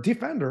or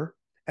defender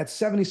at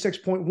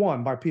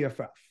 76.1 by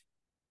PFF.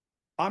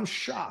 I'm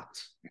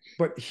shocked,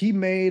 but he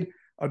made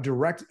a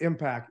direct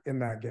impact in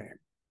that game.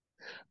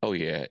 Oh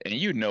yeah, and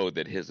you know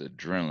that his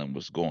adrenaline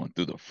was going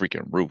through the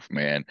freaking roof,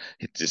 man.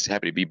 He just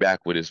happy to be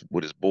back with his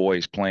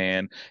boys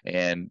playing,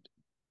 and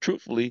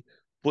truthfully,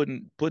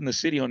 putting the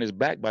city on his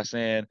back by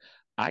saying,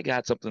 "I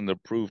got something to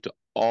prove to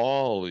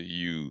all of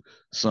you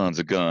sons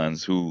of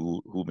guns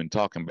who've been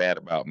talking bad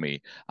about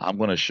me. I'm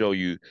going to show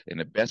you, and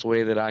the best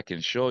way that I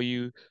can show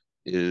you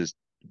is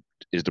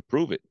to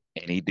prove it."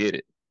 And he did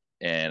it.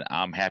 And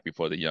I'm happy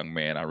for the young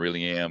man. I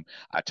really am.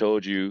 I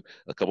told you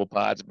a couple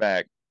pods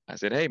back, I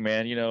said, hey,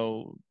 man,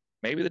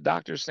 maybe the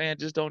doctor's saying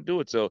just don't do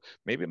it. So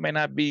maybe it may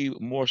not be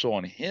more so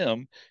on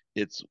him.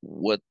 It's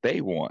what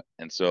they want.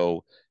 And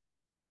so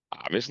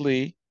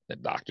obviously the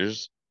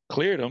doctors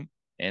cleared him.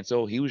 And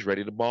so he was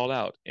ready to ball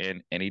out,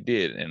 and he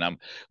did. And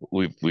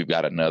we've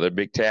got another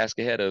big task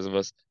ahead of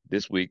us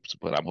this week,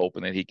 but I'm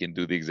hoping that he can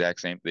do the exact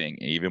same thing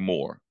and even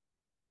more.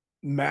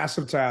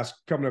 Massive task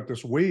coming up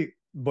this week,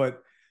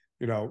 but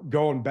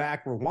going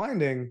back,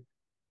 rewinding,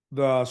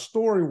 the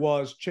story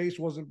was Chase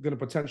wasn't going to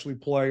potentially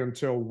play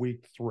until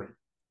week 3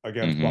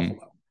 against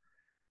Buffalo.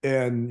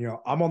 And,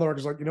 I'm on the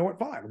record like, you know what,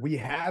 fine. We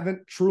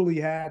haven't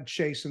truly had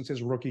Chase since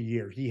his rookie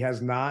year. He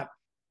has not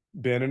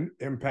been an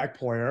impact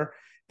player.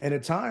 And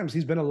at times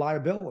he's been a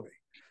liability.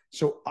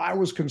 So I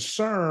was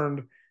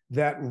concerned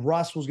that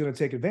Russ was going to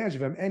take advantage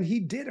of him. And he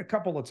did a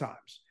couple of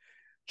times.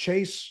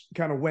 Chase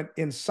kind of went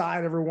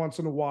inside every once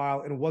in a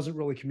while and wasn't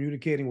really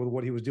communicating with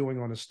what he was doing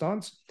on his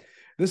stunts.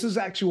 This is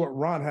actually what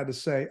Ron had to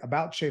say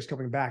about Chase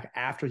coming back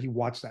after he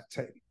watched that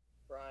tape.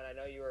 Ron, I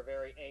know you were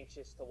very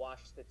anxious to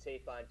watch the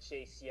tape on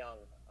Chase Young.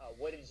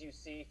 What did you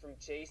see from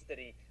Chase? Did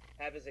he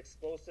have his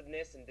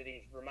explosiveness, and did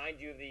he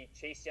remind you of the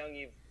Chase Young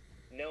you've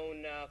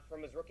known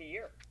from his rookie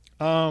year?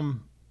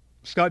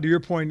 Scott, to your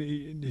point,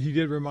 he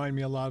did remind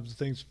me a lot of the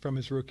things from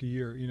his rookie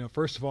year.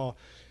 First of all,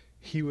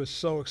 he was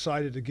so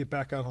excited to get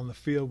back out on the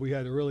field. We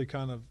had to really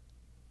kind of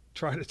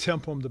try to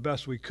tempo him the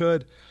best we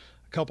could.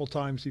 A couple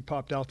times he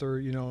popped out there,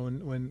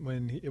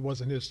 when it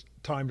wasn't his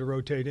time to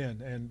rotate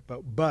in,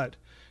 but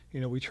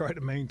we try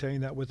to maintain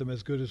that with him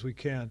as good as we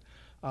can.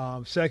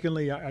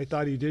 Secondly, I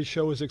thought he did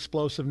show his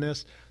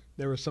explosiveness.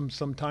 There were some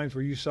times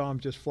where you saw him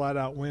just flat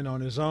out win on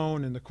his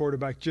own, and the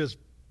quarterback just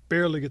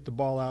barely get the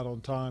ball out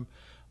on time.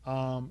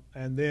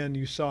 And then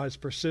you saw his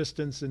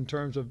persistence in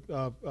terms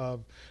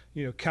of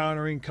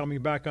countering, coming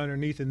back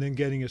underneath, and then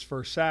getting his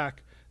first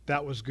sack.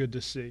 That was good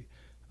to see.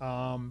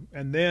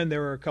 And then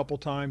there were a couple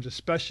times,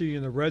 especially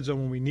in the red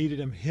zone when we needed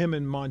him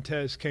and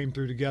Montez came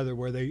through together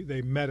where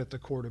they met at the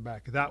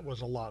quarterback. That was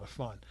a lot of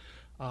fun.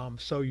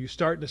 So you're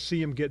starting to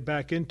see him get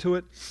back into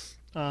it.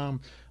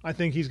 I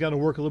think he's got to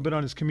work a little bit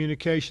on his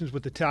communications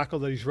with the tackle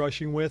that he's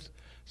rushing with,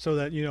 so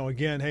that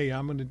again, hey,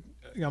 I'm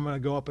gonna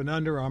go up and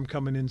under, or I'm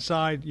coming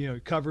inside,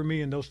 cover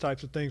me, and those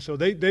types of things. So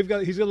he's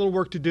got a little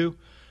work to do,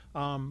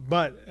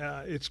 but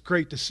it's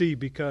great to see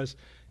because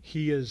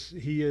he is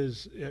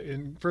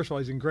first of all,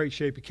 he's in great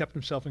shape. He kept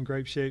himself in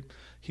great shape.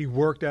 He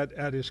worked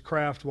at his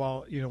craft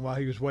while he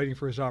was waiting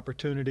for his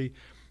opportunity,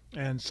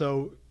 and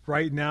so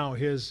right now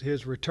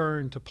his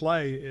return to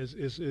play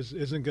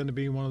isn't going to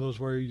be one of those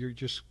where you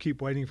just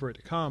keep waiting for it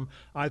to come.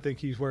 I think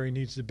he's where he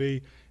needs to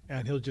be,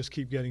 and he'll just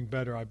keep getting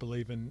better, I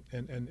believe,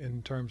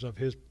 in terms of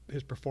his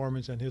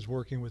performance and his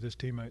working with his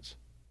teammates.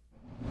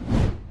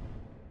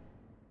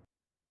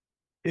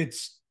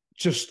 It's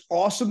just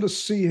awesome to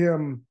see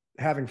him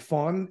having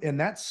fun. And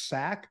that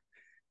sack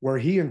where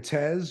he and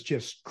Tez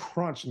just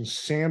crunched and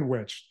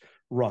sandwiched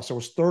Russ. It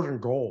was 3rd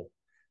and goal.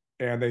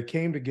 And they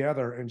came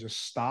together and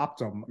just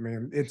stopped him. I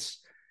mean,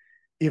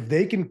 if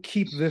they can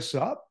keep this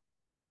up,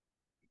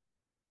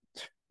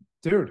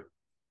 dude,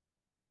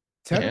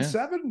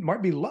 10-7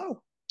 might be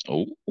low.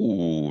 Oh,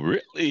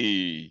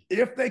 really?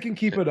 If they can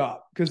keep it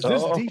up. Because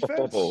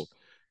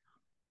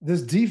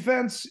this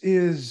defense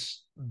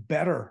is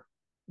better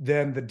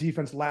than the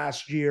defense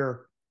last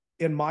year,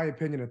 in my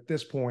opinion, at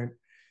this point,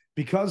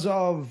 because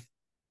of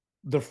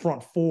the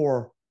front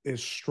four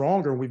is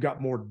stronger. We've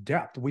got more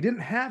depth. We didn't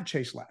have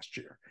Chase last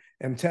year,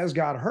 and Tez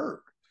got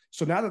hurt.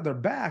 So now that they're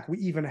back, we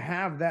even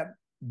have that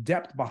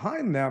depth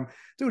behind them.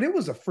 Dude, it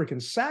was a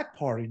freaking sack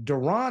party.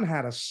 Duran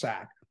had a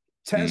sack.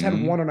 Tez had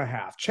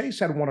 1.5. Chase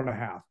had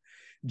 1.5.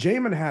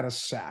 Jamin had a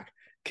sack.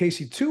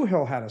 Casey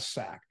Toohill had a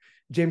sack.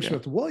 James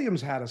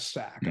Smith-Williams had a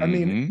sack. I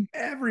mean,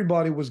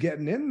 everybody was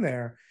getting in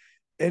there.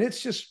 And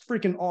it's just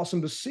freaking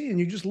awesome to see. And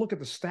you just look at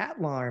the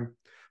stat line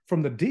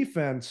from the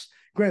defense.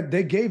 Grant,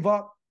 they gave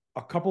up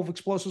a couple of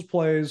explosive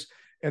plays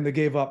and they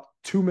gave up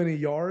too many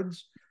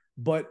yards.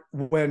 But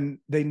when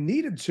they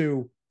needed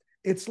to,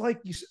 it's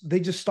like they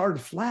just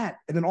started flat.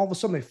 And then all of a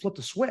sudden they flipped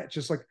the switch.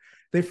 It's like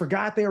they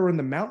forgot they were in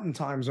the mountain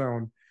time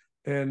zone.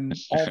 And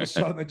all of a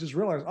sudden they just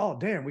realized, oh,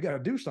 damn, we got to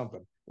do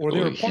something. Or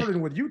they were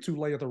partnering with you two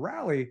late at the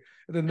rally.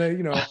 And then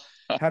they,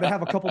 had to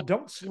have a couple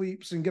don't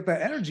sleeps and get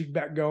that energy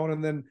back going.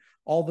 And then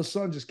all of a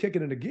sudden just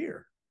kicking into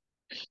gear.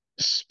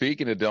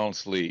 Speaking of don't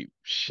sleep,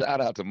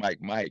 shout out to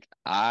Mike.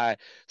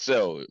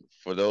 So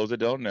for those that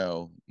don't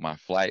know, my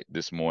flight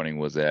this morning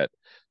was at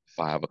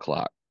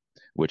 5:00,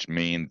 which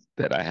means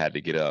that I had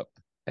to get up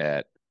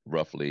at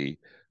roughly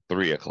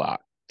 3:00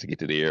 to get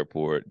to the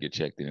airport, get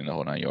checked in the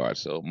whole 9 yards.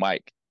 So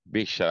Mike,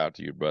 big shout out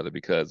to you, brother,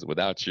 because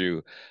without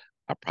you,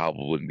 I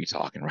probably wouldn't be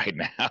talking right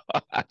now.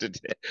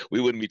 We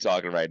wouldn't be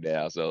talking right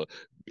now. So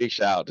big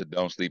shout out to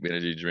Don't Sleep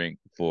Energy Drink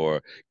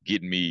for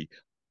getting me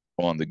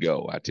on the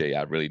go. I tell you,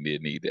 I really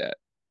did need that.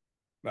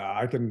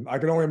 I can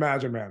only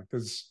imagine, man,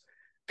 because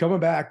coming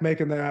back,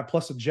 making that,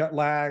 plus the jet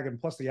lag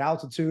and plus the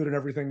altitude and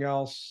everything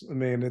else. I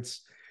mean,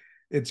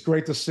 it's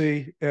great to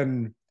see.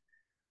 And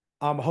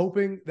I'm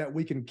hoping that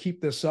we can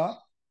keep this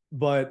up.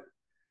 But,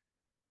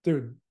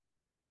 dude,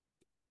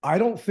 I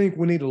don't think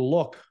we need to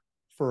look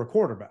for a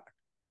quarterback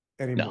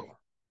anymore.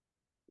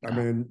 No. I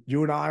mean,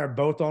 you and I are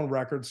both on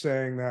record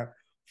saying that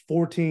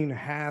 14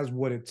 has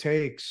what it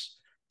takes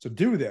to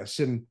do this.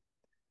 And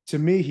to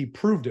me, he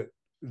proved it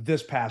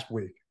this past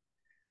week.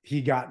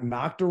 He got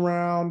knocked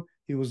around.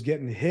 He was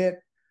getting hit.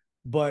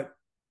 But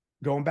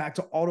going back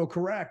to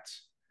autocorrect,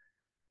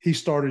 he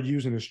started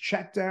using his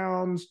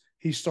checkdowns.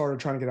 He started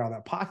trying to get out of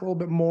that pocket a little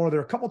bit more. There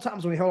are a couple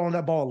times when he held on to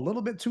that ball a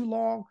little bit too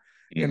long,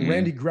 and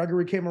Randy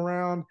Gregory came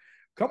around.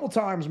 A couple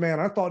times,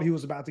 man, I thought he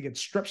was about to get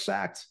strip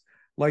sacked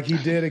like he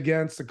did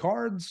against the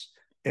Cards,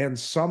 and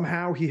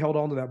somehow he held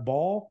on to that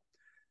ball.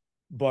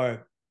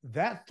 But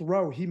that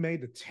throw he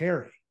made to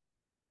Terry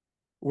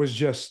was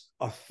just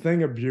a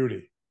thing of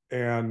beauty.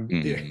 And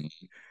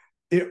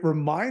it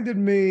reminded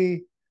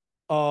me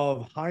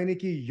of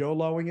Heineke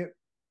YOLOing it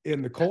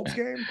in the Colts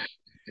game.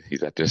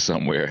 He's out there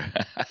somewhere.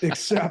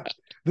 Except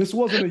this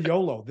wasn't a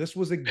YOLO. This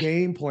was a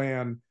game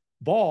plan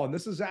ball. And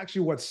this is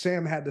actually what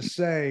Sam had to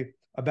say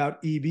about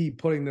EB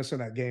putting this in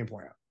that game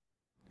plan.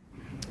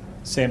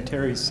 Sam,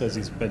 Terry says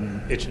he's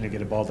been itching to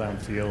get a ball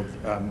downfield.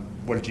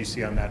 What did you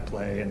see on that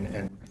play, and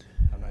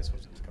how nice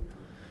was it to come through?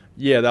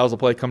 Yeah, that was a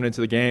play coming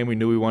into the game. We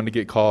knew we wanted to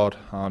get called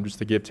just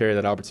to give Terry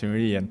that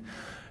opportunity. And,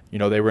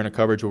 they were in a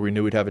coverage where we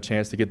knew we'd have a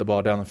chance to get the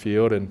ball down the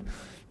field. And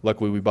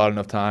luckily we bought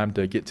enough time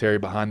to get Terry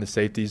behind the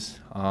safeties.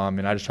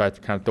 And I just tried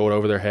to kind of throw it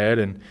over their head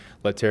and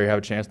let Terry have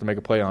a chance to make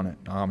a play on it.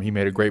 He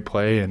made a great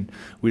play, and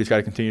we just got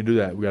to continue to do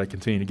that. We got to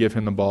continue to give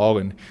him the ball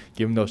and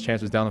give him those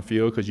chances down the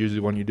field, because usually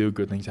when you do,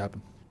 good things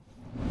happen.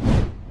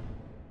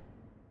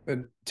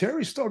 And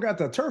Terry's still got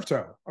that turf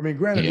toe. I mean,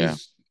 granted,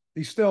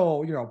 he's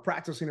still,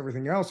 practicing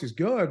everything else. He's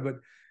good, but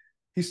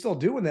he's still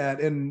doing that.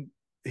 And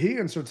he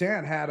and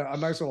Surtain had a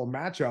nice little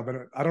matchup.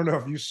 And I don't know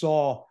if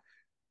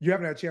you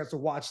haven't had a chance to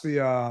watch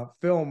the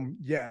film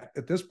yet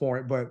at this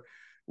point, but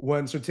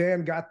when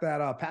Surtain got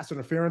that pass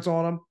interference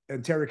on him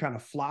and Terry kind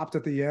of flopped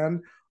at the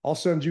end, I'll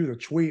send you the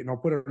tweet and I'll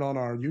put it on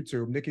our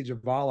YouTube. Nikki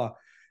Javala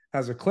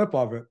has a clip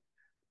of it.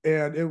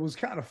 And it was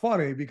kind of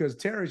funny because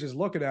Terry's just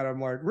looking at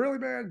him like, really,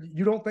 man,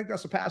 you don't think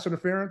that's a pass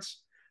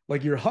interference?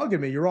 Like, you're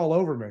hugging me. You're all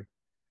over me.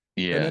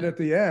 Yeah. And then at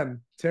the end,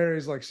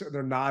 Terry's like sitting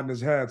there nodding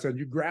his head, saying,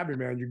 you grabbed me,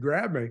 man. You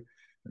grabbed me.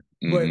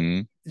 But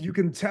you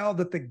can tell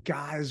that the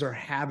guys are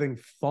having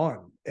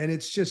fun. And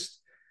it's just,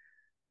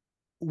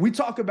 we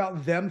talk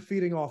about them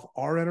feeding off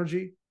our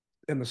energy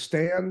in the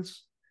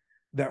stands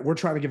that we're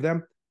trying to give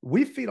them.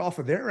 We feed off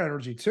of their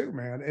energy too,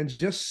 man. And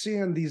just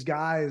seeing these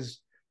guys,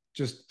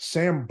 just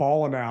Sam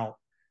balling out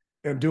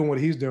and doing what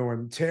he's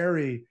doing,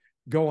 Terry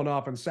going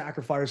up and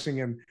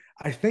sacrificing. And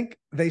I think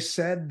they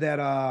said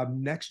that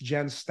next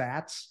gen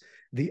stats,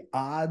 the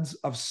odds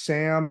of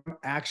Sam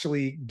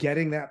actually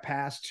getting that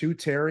pass to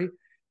Terry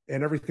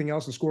and everything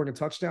else and scoring a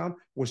touchdown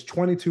was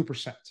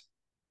 22%.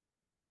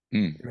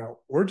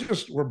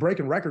 We're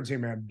breaking records here,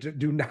 man.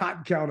 Do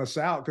not count us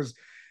out, because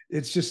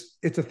it's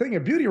a thing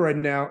of beauty right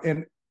now.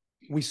 And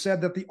we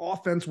said that the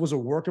offense was a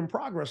work in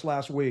progress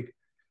last week.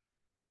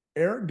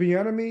 Eric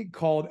Bieniemy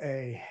called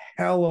a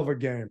hell of a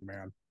game,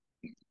 man.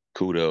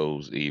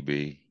 Kudos,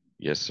 EB.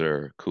 Yes,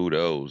 sir.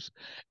 Kudos.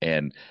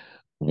 And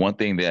one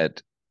thing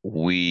that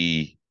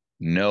we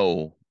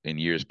know in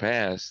years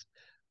past,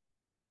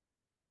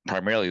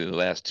 primarily the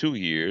last 2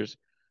 years,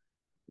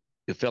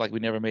 it felt like we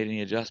never made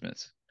any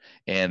adjustments.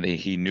 And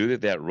he knew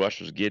that rush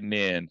was getting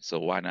in, so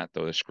why not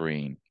throw a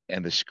screen?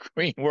 And the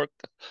screen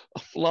worked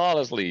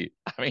flawlessly.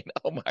 I mean,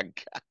 oh my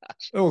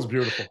gosh. It was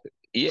beautiful.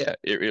 Yeah,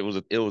 it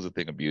was a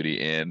thing of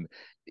beauty. And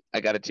I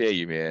got to tell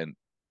you, man,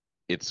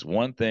 it's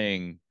one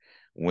thing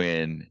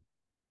when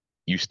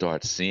you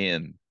start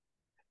seeing,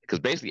 because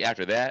basically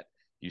after that,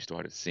 you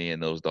started seeing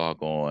those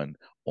doggone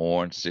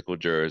orange sickle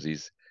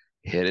jerseys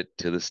headed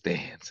to the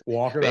stands.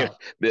 Walking They, out.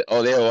 they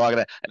were walking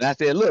out. And I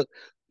said, look,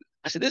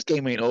 this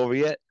game ain't over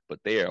yet, but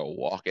they are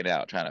walking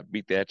out trying to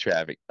beat that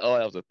traffic. Oh,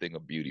 that was a thing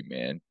of beauty,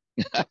 man.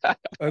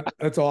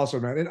 That's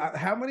awesome, man. And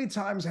how many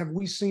times have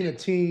we seen a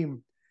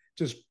team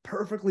just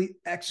perfectly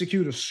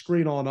execute a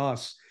screen on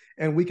us,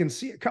 and we can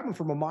see it coming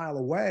from a mile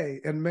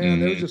away? And man,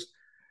 there's just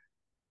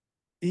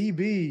EB.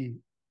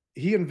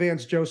 He and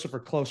Vance Joseph are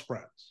close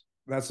friends.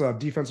 That's a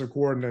defensive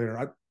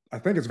coordinator. I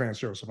think it's Vance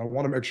Joseph. I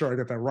want to make sure I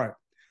get that right,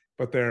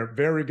 but they're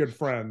very good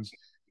friends.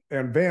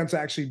 And Vance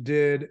actually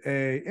did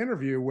a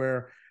interview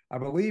where I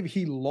believe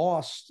he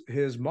lost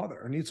his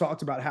mother, and he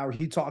talked about how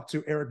he talked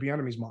to Eric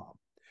Bieniemy's mom,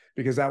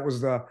 because that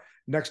was the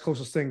next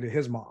closest thing to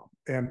his mom.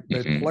 And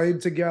they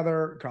played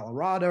together,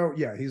 Colorado.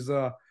 Yeah, he's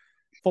the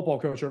football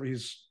coach.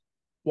 He's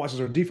watches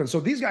their defense. So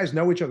these guys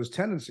know each other's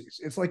tendencies.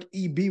 It's like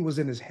EB was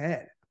in his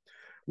head.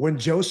 When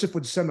Joseph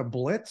would send a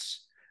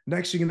blitz,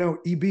 next thing you know,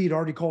 EB had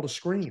already called a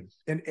screen,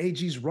 and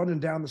AG's running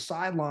down the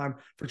sideline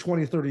for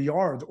 20, 30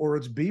 yards, or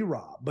it's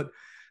B-Rob. But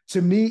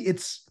to me,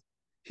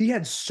 he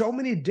had so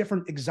many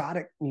different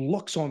exotic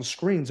looks on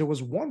screens. There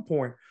was one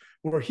point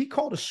where he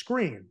called a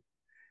screen,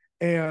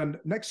 and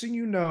next thing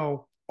you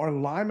know, our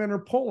linemen are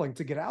pulling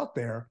to get out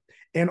there,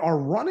 and our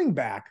running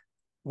back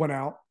went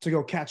out to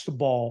go catch the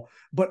ball,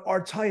 but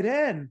our tight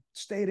end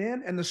stayed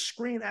in, and the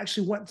screen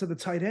actually went to the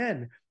tight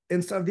end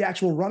instead of the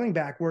actual running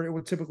back where it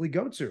would typically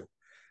go to.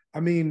 I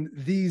mean,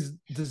 these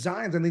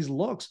designs and these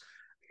looks,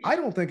 I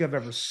don't think I've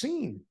ever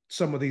seen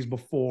some of these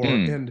before.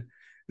 And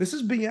this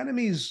is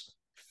Bieniemy's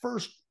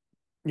first,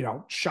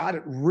 shot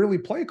at really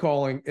play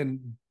calling, and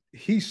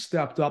he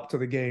stepped up to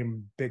the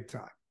game big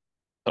time.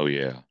 Oh,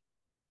 yeah.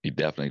 He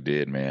definitely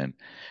did, man.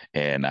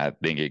 And I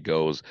think it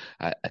goes,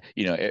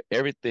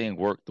 everything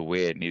worked the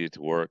way it needed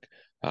to work.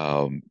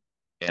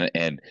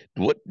 And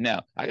what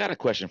now? I got a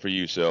question for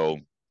you. So,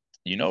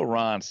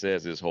 Ron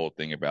says this whole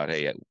thing about,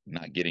 hey,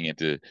 not getting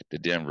into the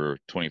Denver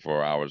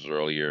 24 hours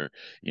earlier,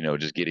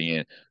 just getting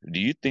in. Do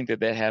you think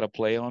that had a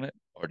play on it,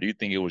 or do you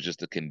think it was just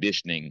the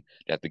conditioning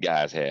that the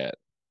guys had?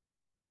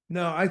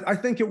 No, I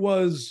think it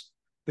was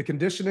the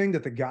conditioning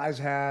that the guys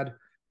had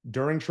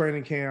during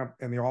training camp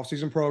and the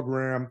offseason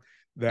program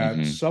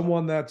that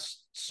someone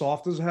that's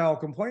soft as hell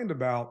complained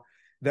about,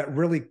 that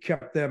really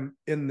kept them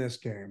in this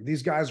game.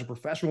 These guys are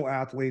professional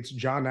athletes.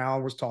 John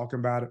Allen was talking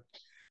about it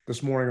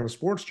this morning on the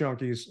Sports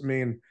Junkies. I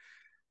mean,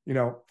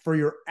 for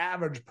your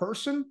average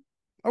person,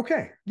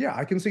 okay, yeah,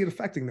 I can see it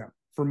affecting them.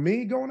 For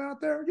me going out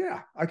there,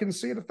 yeah, I can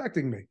see it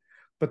affecting me.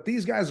 But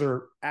these guys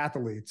are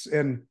athletes,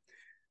 and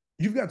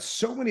you've got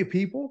so many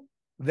people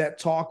that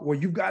talk, well,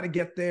 you've got to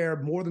get there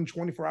more than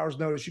 24 hours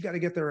notice. You got to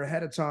get there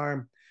ahead of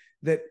time,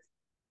 that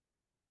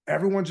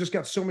everyone's just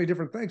got so many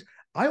different things.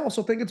 I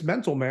also think it's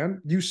mental,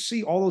 man. You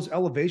see all those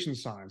elevation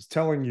signs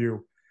telling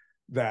you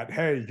that,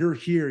 hey, you're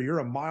here, you're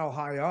a mile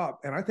high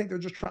up. And I think they're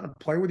just trying to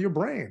play with your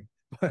brain.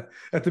 But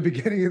at the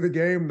beginning of the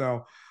game,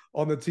 though,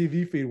 on the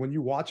TV feed, when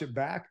you watch it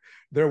back,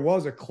 there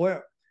was a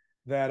clip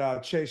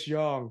that Chase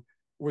Young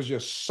was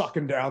just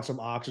sucking down some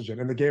oxygen,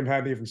 and the game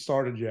hadn't even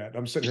started yet.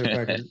 I'm sitting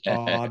here thinking,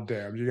 oh,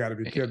 damn, you got to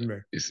be kidding me.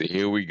 You see,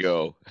 here we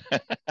go.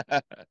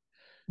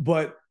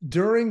 But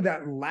during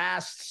that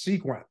last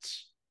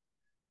sequence,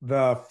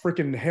 the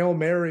freaking Hail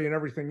Mary and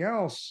everything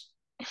else,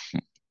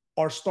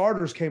 our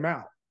starters came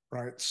out,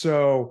 right?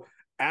 So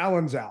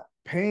Allen's out,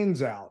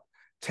 Payne's out,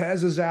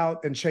 Tez is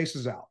out, and Chase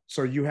is out.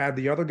 So you had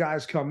the other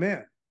guys come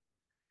in.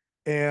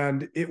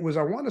 And it was,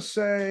 I want to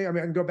say, I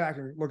can go back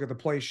and look at the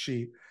play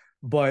sheet,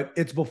 but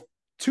it's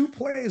 2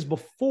 plays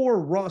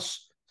before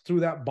Russ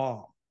threw that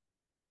bomb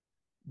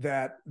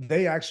that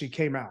they actually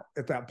came out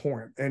at that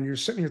point. And you're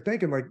sitting here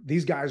thinking, like,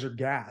 these guys are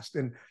gassed.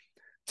 And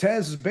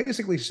Tez is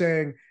basically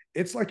saying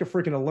it's like a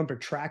freaking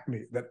Olympic track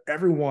meet, that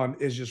everyone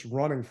is just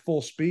running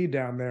full speed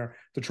down there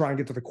to try and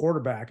get to the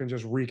quarterback and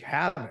just wreak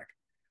havoc.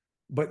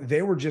 But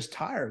they were just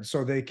tired.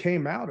 So they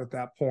came out at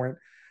that point.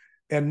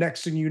 And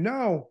next thing you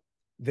know,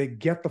 they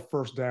get the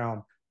first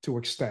down to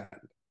extend.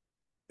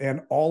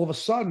 And all of a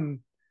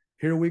sudden,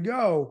 here we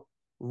go.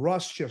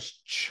 Russ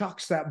just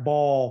chucks that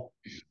ball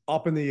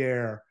up in the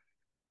air.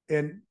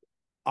 And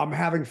I'm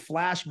having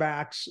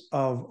flashbacks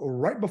of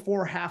right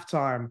before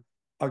halftime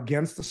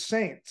against the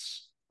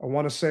Saints. I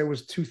want to say it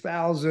was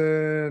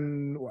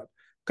 2000, a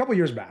couple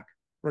years back,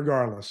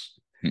 regardless.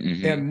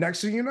 And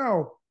next thing you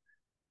know,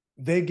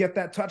 they get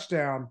that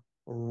touchdown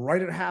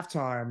right at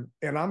halftime.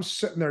 And I'm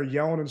sitting there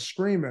yelling and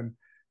screaming.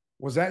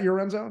 Was that your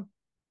end zone?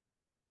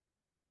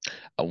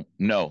 Oh,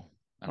 no,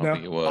 I don't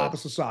think it was.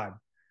 Opposite side.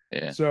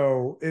 Yeah.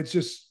 So it's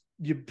just,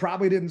 you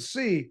probably didn't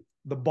see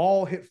the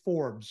ball hit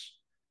Forbes,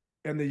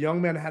 and the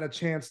young man had a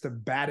chance to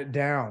bat it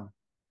down,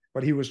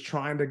 but he was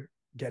trying to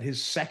get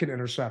his second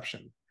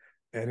interception,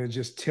 and it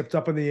just tipped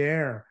up in the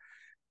air.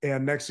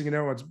 And next thing you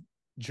know, it's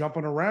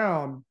jumping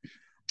around,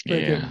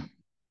 thinking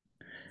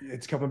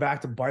it's coming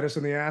back to bite us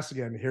in the ass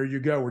again. Here you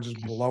go. We're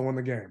just blowing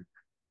the game.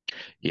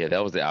 Yeah,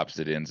 that was the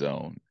opposite end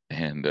zone.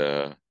 And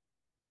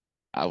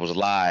I was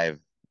live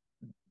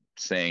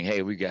saying,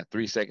 hey, we got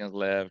 3 seconds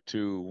left,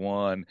 2,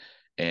 1,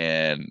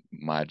 and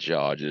my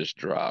jaw just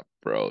dropped.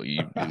 bro.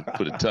 You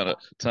put a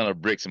ton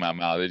of bricks in my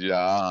mouth. They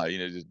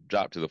just just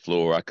dropped to the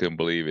floor. I couldn't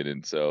believe it.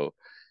 And so,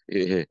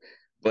 yeah,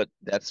 but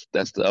that's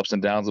the ups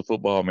and downs of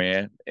football,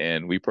 man.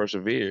 And we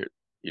persevered.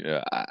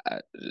 I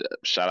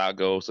shout out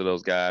goes to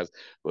those guys.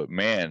 But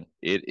man,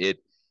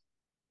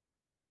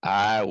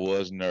 I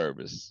was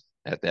nervous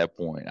at that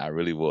point. I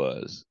really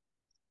was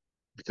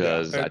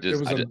because it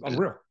was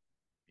unreal.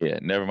 Yeah,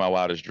 never my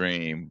wildest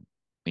dream.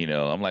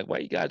 I'm like, why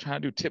you guys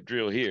trying to do tip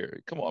drill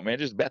here? Come on, man,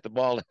 just bat the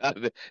ball out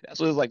of it.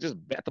 That's what it's like, just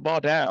bat the ball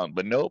down.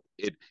 But nope,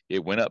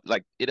 it went up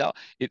like it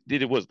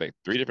was like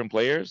three different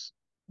players.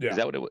 Yeah. Is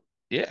that what it was?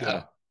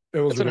 Yeah. It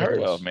was That's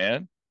unheard of,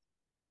 man.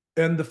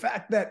 And the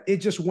fact that it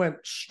just went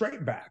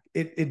straight back,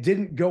 it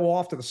didn't go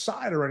off to the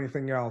side or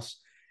anything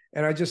else.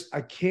 And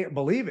I can't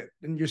believe it.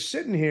 And you're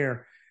sitting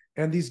here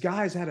and these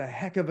guys had a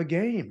heck of a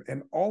game.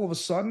 And all of a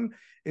sudden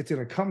it's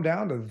going to come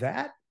down to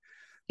that.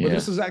 But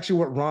this is actually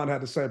what Ron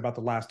had to say about the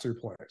last two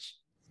plays.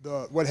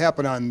 What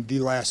happened on the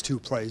last two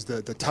plays,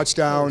 the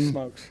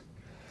touchdown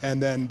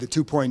and then the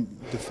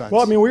 2-point defense.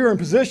 Well, I mean, we were in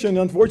position.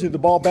 Unfortunately, the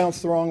ball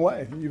bounced the wrong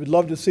way. You would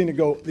love to have seen it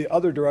go the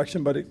other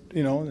direction, but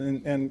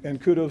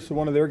and kudos to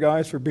one of their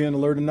guys for being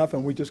alert enough,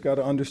 and we just got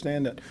to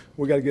understand that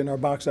we got to get in our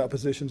box out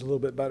positions a little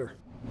bit better.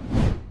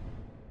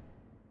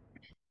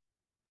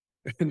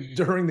 And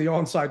during the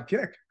onside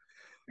kick,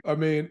 I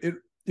mean,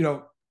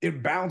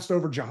 it bounced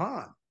over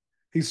Jahan.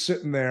 He's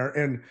sitting there,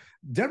 and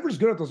Denver's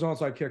good at those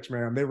onside kicks,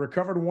 man. They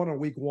recovered one on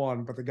week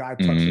 1, but the guy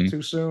touched it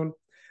too soon.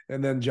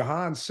 And then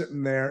Jahan's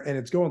sitting there, and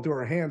it's going through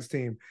our hands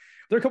team.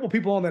 There are a couple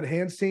people on that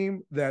hands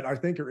team that I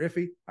think are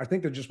iffy. I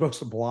think they're just supposed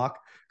to block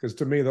because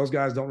to me, those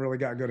guys don't really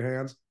got good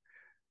hands.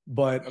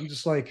 But I'm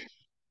just like,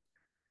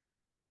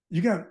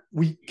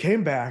 we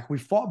came back, we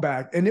fought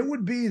back, and it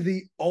would be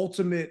the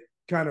ultimate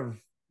kind of,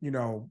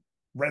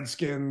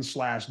 Redskins /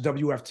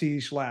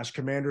 WFT /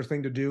 Commander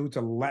thing to do to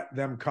let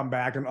them come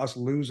back and us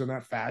lose in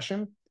that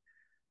fashion.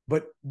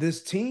 But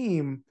this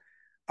team,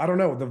 I don't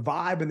know, the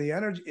vibe and the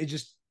energy,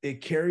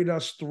 it carried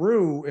us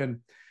through. And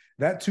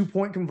that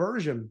 2-point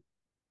conversion,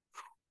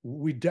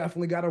 we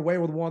definitely got away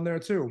with one there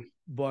too.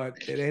 But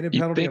it ain't a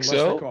penalty unless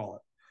they call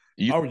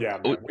it. Oh yeah,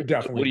 man, we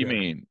definitely. What do you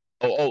mean?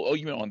 Oh,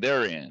 you mean on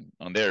their end?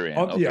 On their end.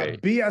 Okay. Yeah,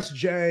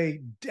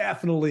 BSJ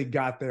definitely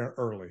got there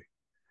early.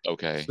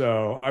 Okay.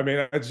 So, I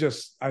mean, it's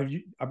just,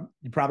 you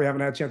probably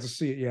haven't had a chance to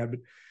see it yet, but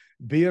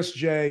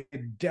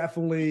BSJ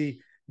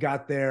definitely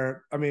got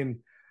there. I mean,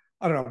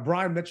 I don't know.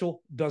 Brian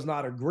Mitchell does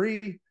not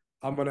agree.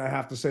 I'm going to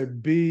have to say,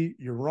 B,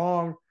 you're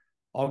wrong.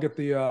 I'll get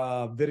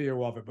the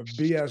video of it, but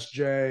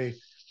BSJ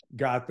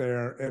got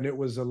there, and it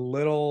was a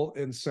little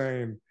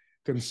insane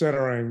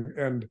considering.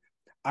 And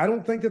I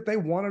don't think that they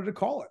wanted to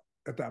call it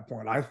at that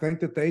point. I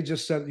think that they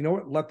just said, you know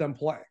what, let them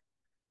play.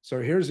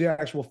 So here's the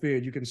actual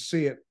feed. You can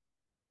see it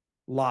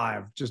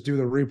live. Just do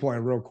the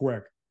replay real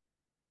quick.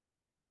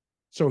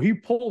 So he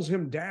pulls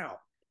him down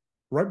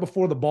right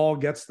before the ball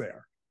gets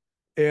there.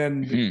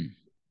 And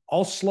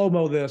I'll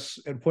slow-mo this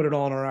and put it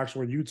on our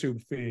actual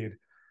YouTube feed.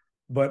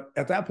 But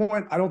at that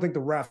point, I don't think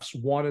the refs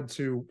wanted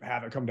to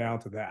have it come down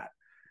to that.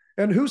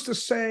 And who's to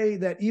say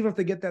that even if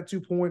they get that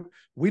 2-point,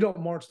 we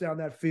don't march down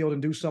that field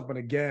and do something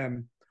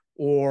again,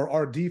 or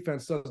our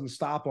defense doesn't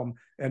stop them,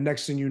 and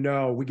next thing you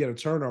know, we get a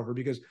turnover?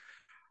 Because,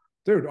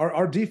 dude,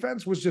 our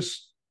defense was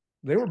just,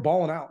 they were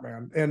balling out,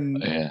 man.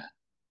 And,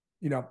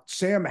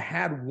 Sam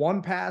had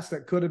one pass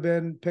that could have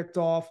been picked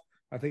off.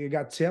 I think it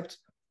got tipped,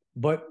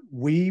 but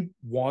we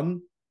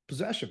won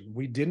possession.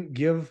 We didn't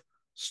give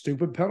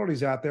stupid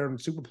penalties out there and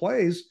stupid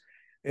plays.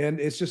 And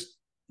it's just,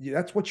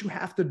 that's what you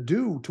have to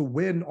do to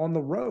win on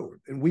the road.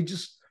 And we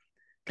just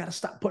got to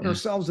stop putting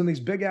ourselves in these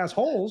big ass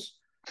holes.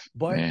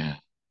 But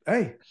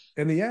hey,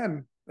 in the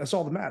end, that's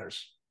all that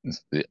matters.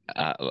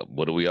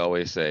 What do we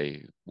always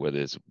say? Whether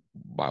it's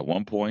by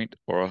 1 point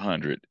or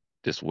 100,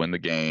 just win the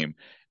game.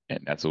 And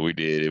that's what we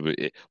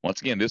did.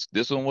 Once again, this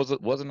one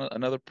wasn't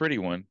another pretty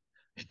one.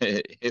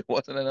 It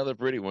wasn't another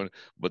pretty one.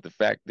 But the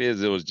fact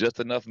is, it was just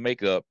enough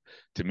makeup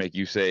to make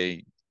you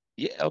say,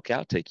 yeah, okay,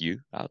 I'll take you.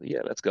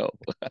 Let's go.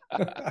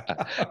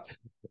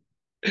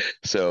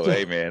 So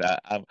hey, man,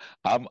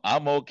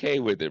 I'm okay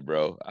with it,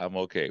 bro. I'm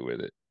okay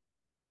with it.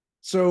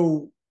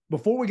 So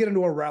before we get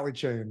into our rally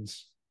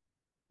chains,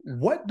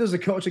 what does the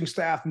coaching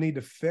staff need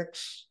to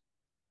fix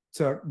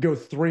to go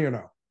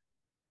 3-0?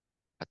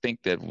 I think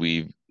that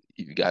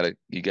you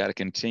gotta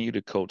continue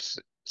to coach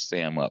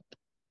Sam up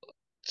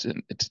to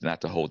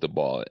not to hold the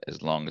ball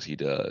as long as he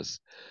does,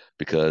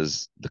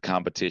 because the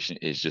competition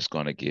is just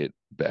going to get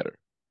better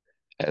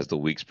as the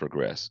weeks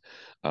progress.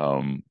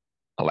 I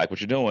like what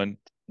you're doing,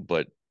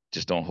 but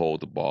just don't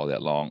hold the ball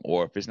that long.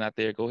 Or if it's not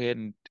there, go ahead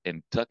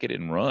and tuck it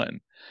and run.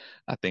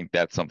 I think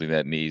that's something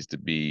that needs to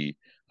be,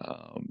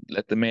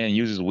 let the man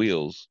use his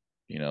wheels,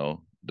 don't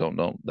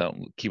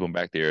keep him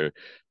back there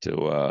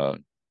to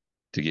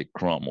get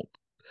crumbled.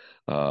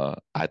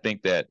 I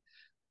think that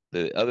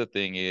the other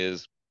thing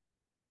is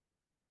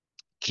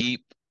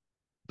keep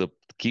the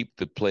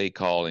play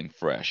calling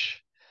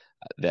fresh.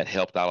 That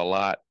helped out a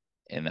lot,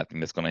 and I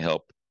think that's going to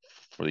help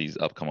for these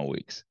upcoming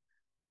weeks.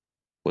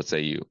 What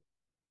say you?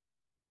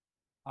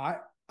 I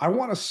I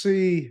want to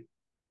see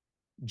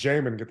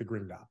Jamin get the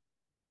green dot.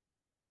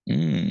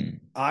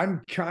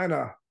 I'm kind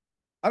of,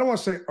 I don't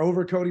want to say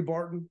over Cody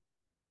Barton,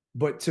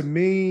 but to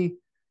me,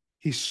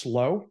 he's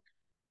slow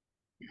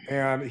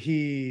and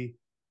he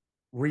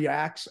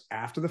reacts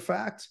after the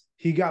fact.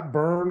 He got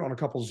burned on a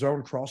couple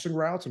zone crossing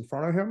routes in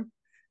front of him,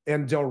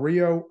 and Del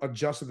Rio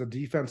adjusted the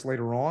defense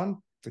later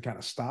on to kind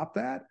of stop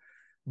that.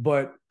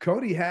 But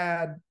Cody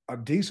had a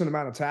decent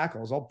amount of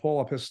tackles. I'll pull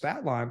up his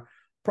stat line.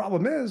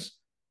 Problem is,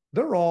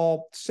 they're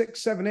all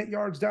 6, 7, 8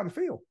 yards down the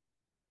field.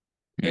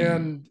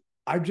 And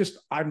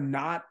I'm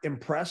not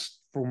impressed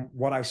from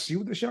what I see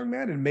with this young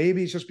man. And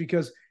maybe it's just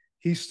because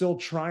he's still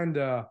trying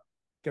to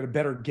get a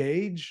better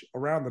gauge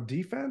around the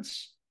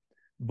defense.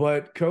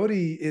 But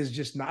Cody is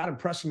just not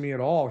impressing me at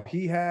all.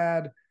 He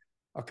had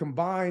a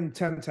combined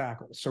 10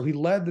 tackles. So he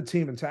led the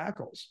team in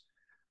tackles.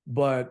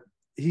 But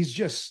he's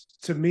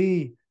just, to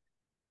me,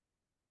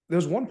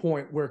 there's one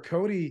point where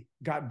Cody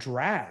got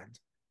dragged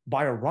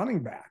by a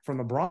running back from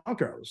the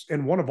Broncos,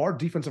 and one of our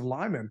defensive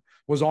linemen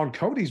was on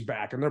Cody's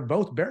back, and they're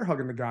both bear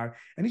hugging the guy,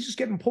 and he's just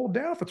getting pulled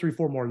down for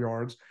 3-4 more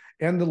yards,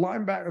 and the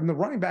linebacker and the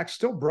running back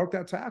still broke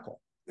that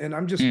tackle. And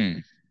I'm just,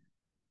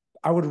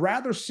 I would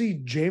rather see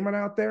Jamin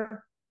out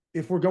there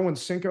if we're going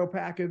Cinco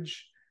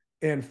package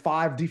and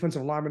 5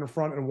 defensive linemen in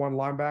front and 1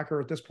 linebacker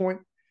at this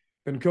point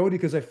than Cody,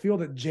 because I feel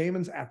that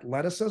Jamin's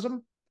athleticism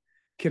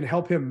can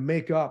help him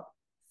make up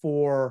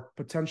for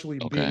potentially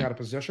being out of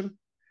position.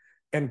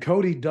 And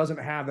Cody doesn't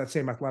have that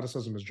same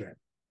athleticism as Jamin.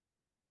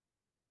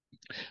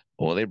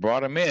 Well, they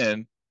brought him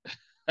in.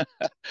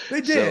 They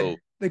did. So,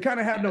 they kind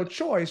of had no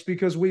choice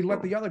because we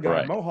let the other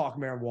guy, Mohawk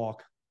Man,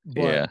 walk.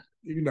 But,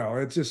 you know,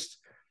 it's just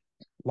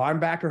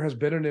linebacker has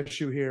been an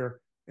issue here.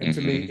 And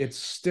to me, it's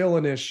still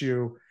an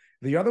issue.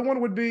 The other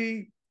one would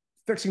be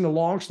fixing the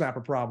long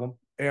snapper problem.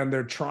 And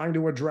they're trying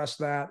to address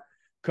that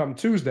come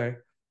Tuesday.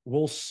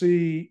 We'll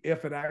see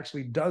if it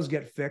actually does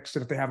get fixed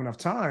and if they have enough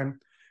time.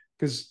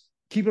 Because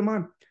keep in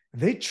mind,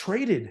 they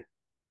traded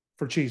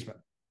for Cheeseman,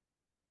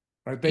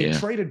 right? They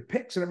traded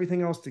picks and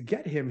everything else to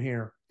get him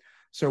here.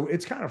 So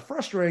it's kind of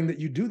frustrating that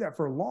you do that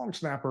for a long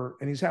snapper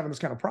and he's having this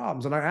kind of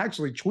problems. And I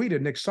actually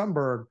tweeted Nick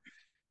Sundberg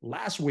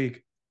last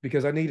week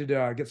because I needed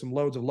to get some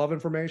loads of love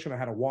information. I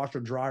had a washer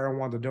dryer I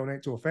wanted to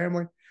donate to a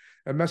family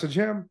and message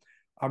him.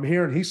 I'm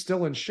hearing he's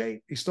still in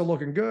shape. He's still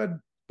looking good.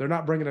 They're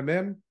not bringing him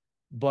in,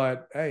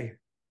 but hey,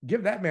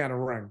 give that man a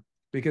ring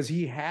because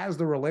he has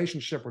the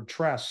relationship with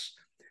Tress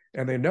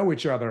and they know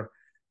each other.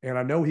 And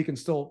I know he can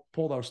still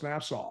pull those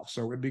snaps off.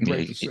 So it'd be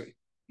great to see.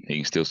 He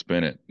can still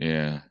spin it.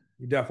 Yeah.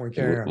 He definitely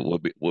can.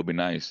 It would be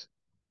nice.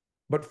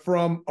 But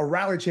from a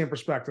rally chain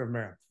perspective,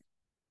 man,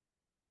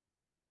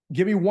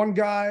 give me one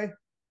guy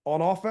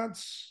on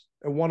offense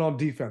and one on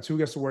defense. Who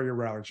gets to wear your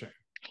rally chain?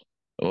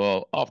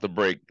 Well, off the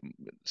break,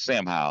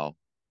 Sam Howell,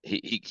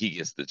 he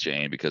gets the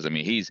chain because, I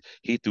mean,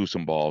 he threw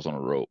some balls on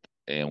a rope.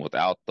 And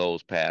without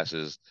those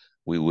passes,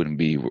 we wouldn't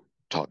be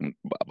talking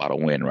about a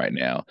win right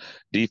now.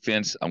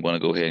 Defense, I'm going to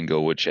go ahead and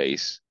go with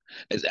Chase.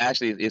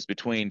 It's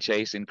between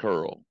Chase and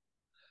Curl.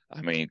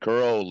 I mean,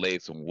 Curl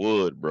laid some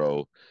wood,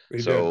 bro.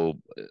 Because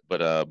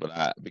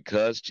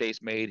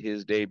Chase made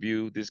his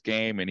debut this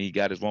game and he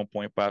got his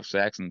 1.5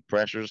 sacks and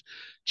pressures,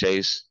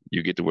 Chase,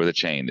 you get to wear the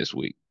chain this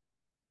week.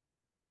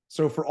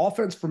 So for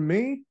offense, for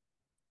me,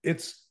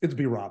 it's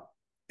B-Rob.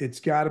 It's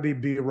got to be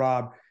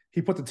B-Rob.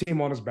 He put the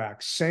team on his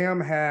back.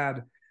 Sam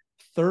had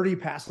 30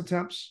 pass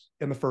attempts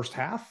in the first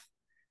half.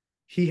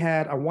 He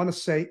had, I want to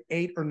say,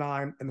 8 or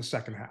 9 in the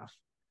second half.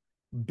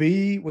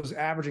 B was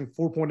averaging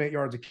 4.8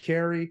 yards a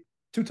carry,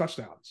 2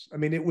 touchdowns. I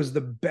mean, it was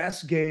the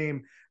best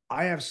game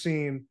I have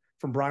seen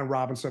from Brian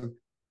Robinson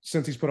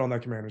since he's put on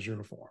that Commanders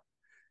uniform.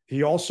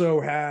 He also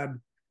had,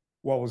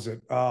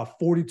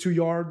 42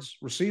 yards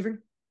receiving.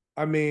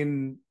 I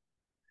mean,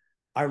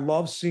 I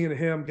love seeing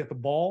him get the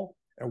ball.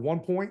 At one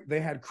point, they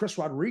had Chris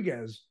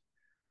Rodriguez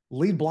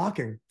lead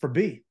blocking for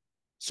B.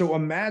 So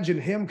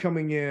imagine him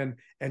coming in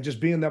and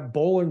just being that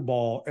bowling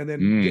ball and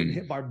then getting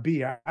hit by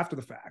B after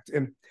the fact.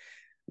 And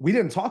we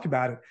didn't talk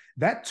about it.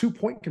 That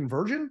 2-point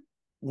conversion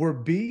where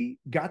B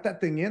got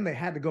that thing in, they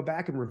had to go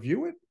back and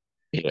review it.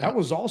 Yeah. That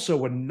was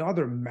also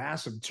another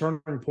massive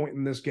turning point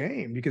in this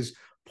game because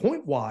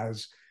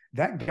point-wise,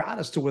 that got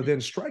us to within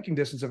striking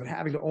distance of it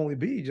having to only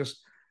be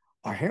just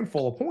a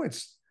handful of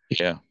points.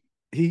 Yeah.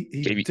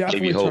 He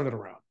definitely turned it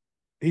around.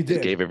 He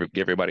did. Gave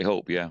everybody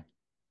hope, yeah.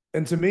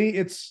 And to me,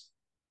 it's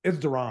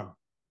Duran.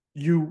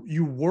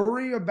 You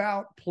worry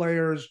about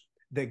players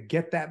that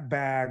get that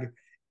bag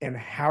and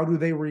how do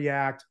they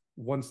react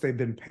once they've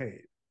been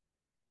paid.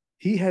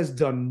 He has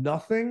done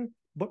nothing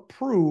but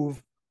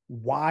prove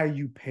why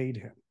you paid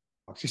him.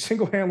 He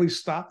single-handedly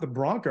stopped the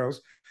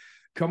Broncos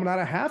coming out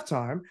of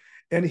halftime,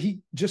 and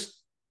he just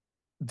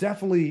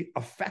definitely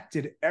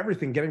affected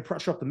everything, getting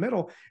pressure up the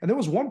middle. And there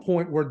was one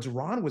point where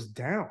Duran was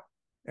down,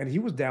 and he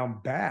was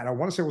down bad. I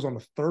want to say it was on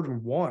the 3rd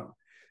and 1.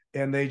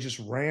 And they just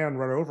ran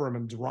right over him,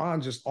 and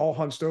Duran just all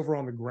hunched over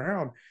on the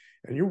ground.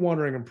 And you're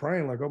wondering and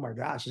praying like, oh my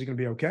gosh, is he going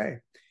to be okay?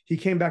 He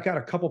came back out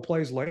a couple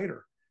plays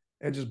later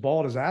and just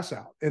balled his ass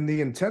out. And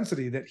the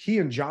intensity that he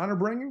and John are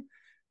bringing,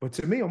 But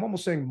to me, I'm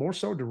almost saying more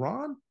so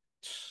Duran.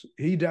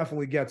 He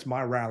definitely gets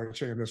my rally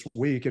chain this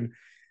week. And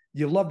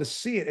you love to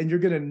see it. And you're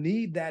going to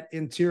need that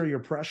interior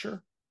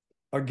pressure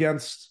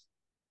against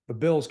the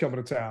Bills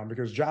coming to town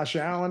because Josh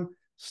Allen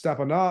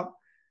stepping up.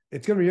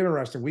 It's going to be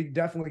interesting. We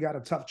definitely got a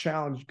tough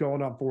challenge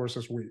going up for us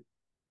this week.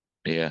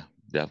 Yeah,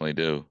 definitely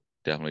do.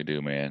 Definitely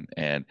do, man.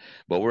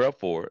 But we're up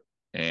for it.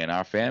 And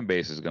our fan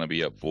base is going to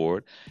be up for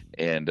it.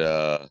 And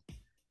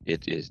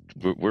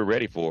we're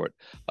ready for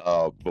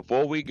it.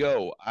 Before we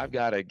go, I've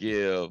got to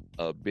give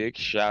a big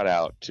shout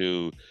out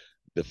to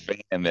the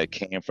fan that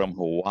came from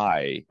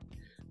Hawaii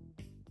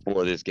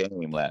for this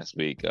game last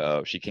week.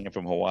 She came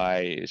from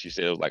Hawaii. She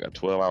said it was like a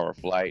 12-hour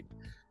flight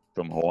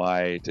from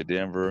Hawaii to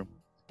Denver.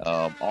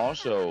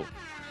 Also,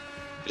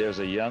 there's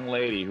a young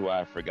lady who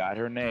I forgot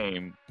her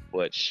name,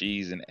 but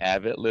she's an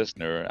avid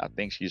listener. I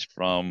think she's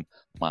from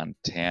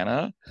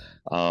Montana.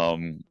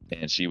 And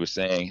she was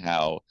saying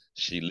how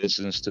she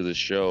listens to the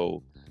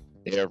show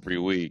every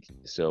week.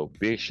 So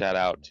big shout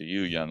out to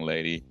you, young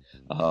lady.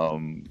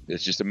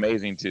 It's just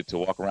amazing to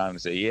walk around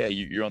and say, yeah,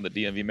 you're on the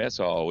DMV Mess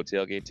Hall with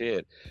Tailgate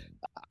Ted.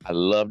 I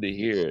love to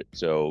hear it.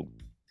 So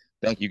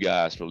thank you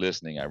guys for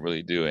listening. I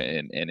really do.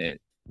 And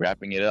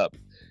wrapping it up,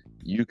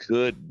 you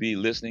could be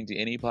listening to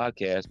any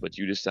podcast, but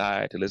you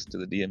decide to listen to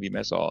the DMV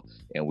Mess Hall,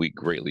 and we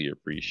greatly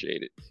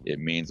appreciate it. It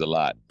means a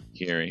lot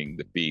hearing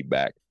the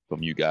feedback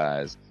from you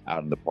guys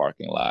out in the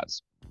parking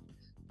lots.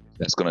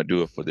 That's going to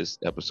do it for this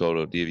episode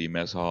of DMV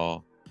Mess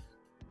Hall.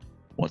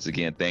 Once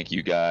again, thank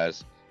you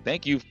guys.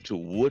 Thank you to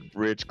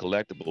Woodbridge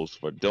Collectibles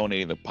for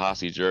donating the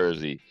Posse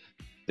jersey.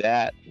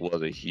 That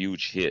was a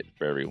huge hit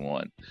for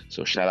everyone.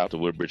 So shout out to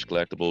Woodbridge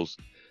Collectibles.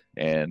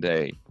 And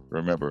hey,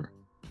 remember,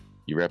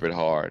 you rep it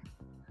hard,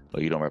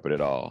 or you don't rep it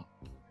at all.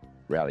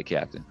 Rally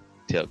Captain,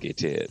 Tailgate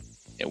Ted.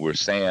 And we're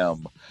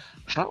Sam.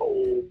 How?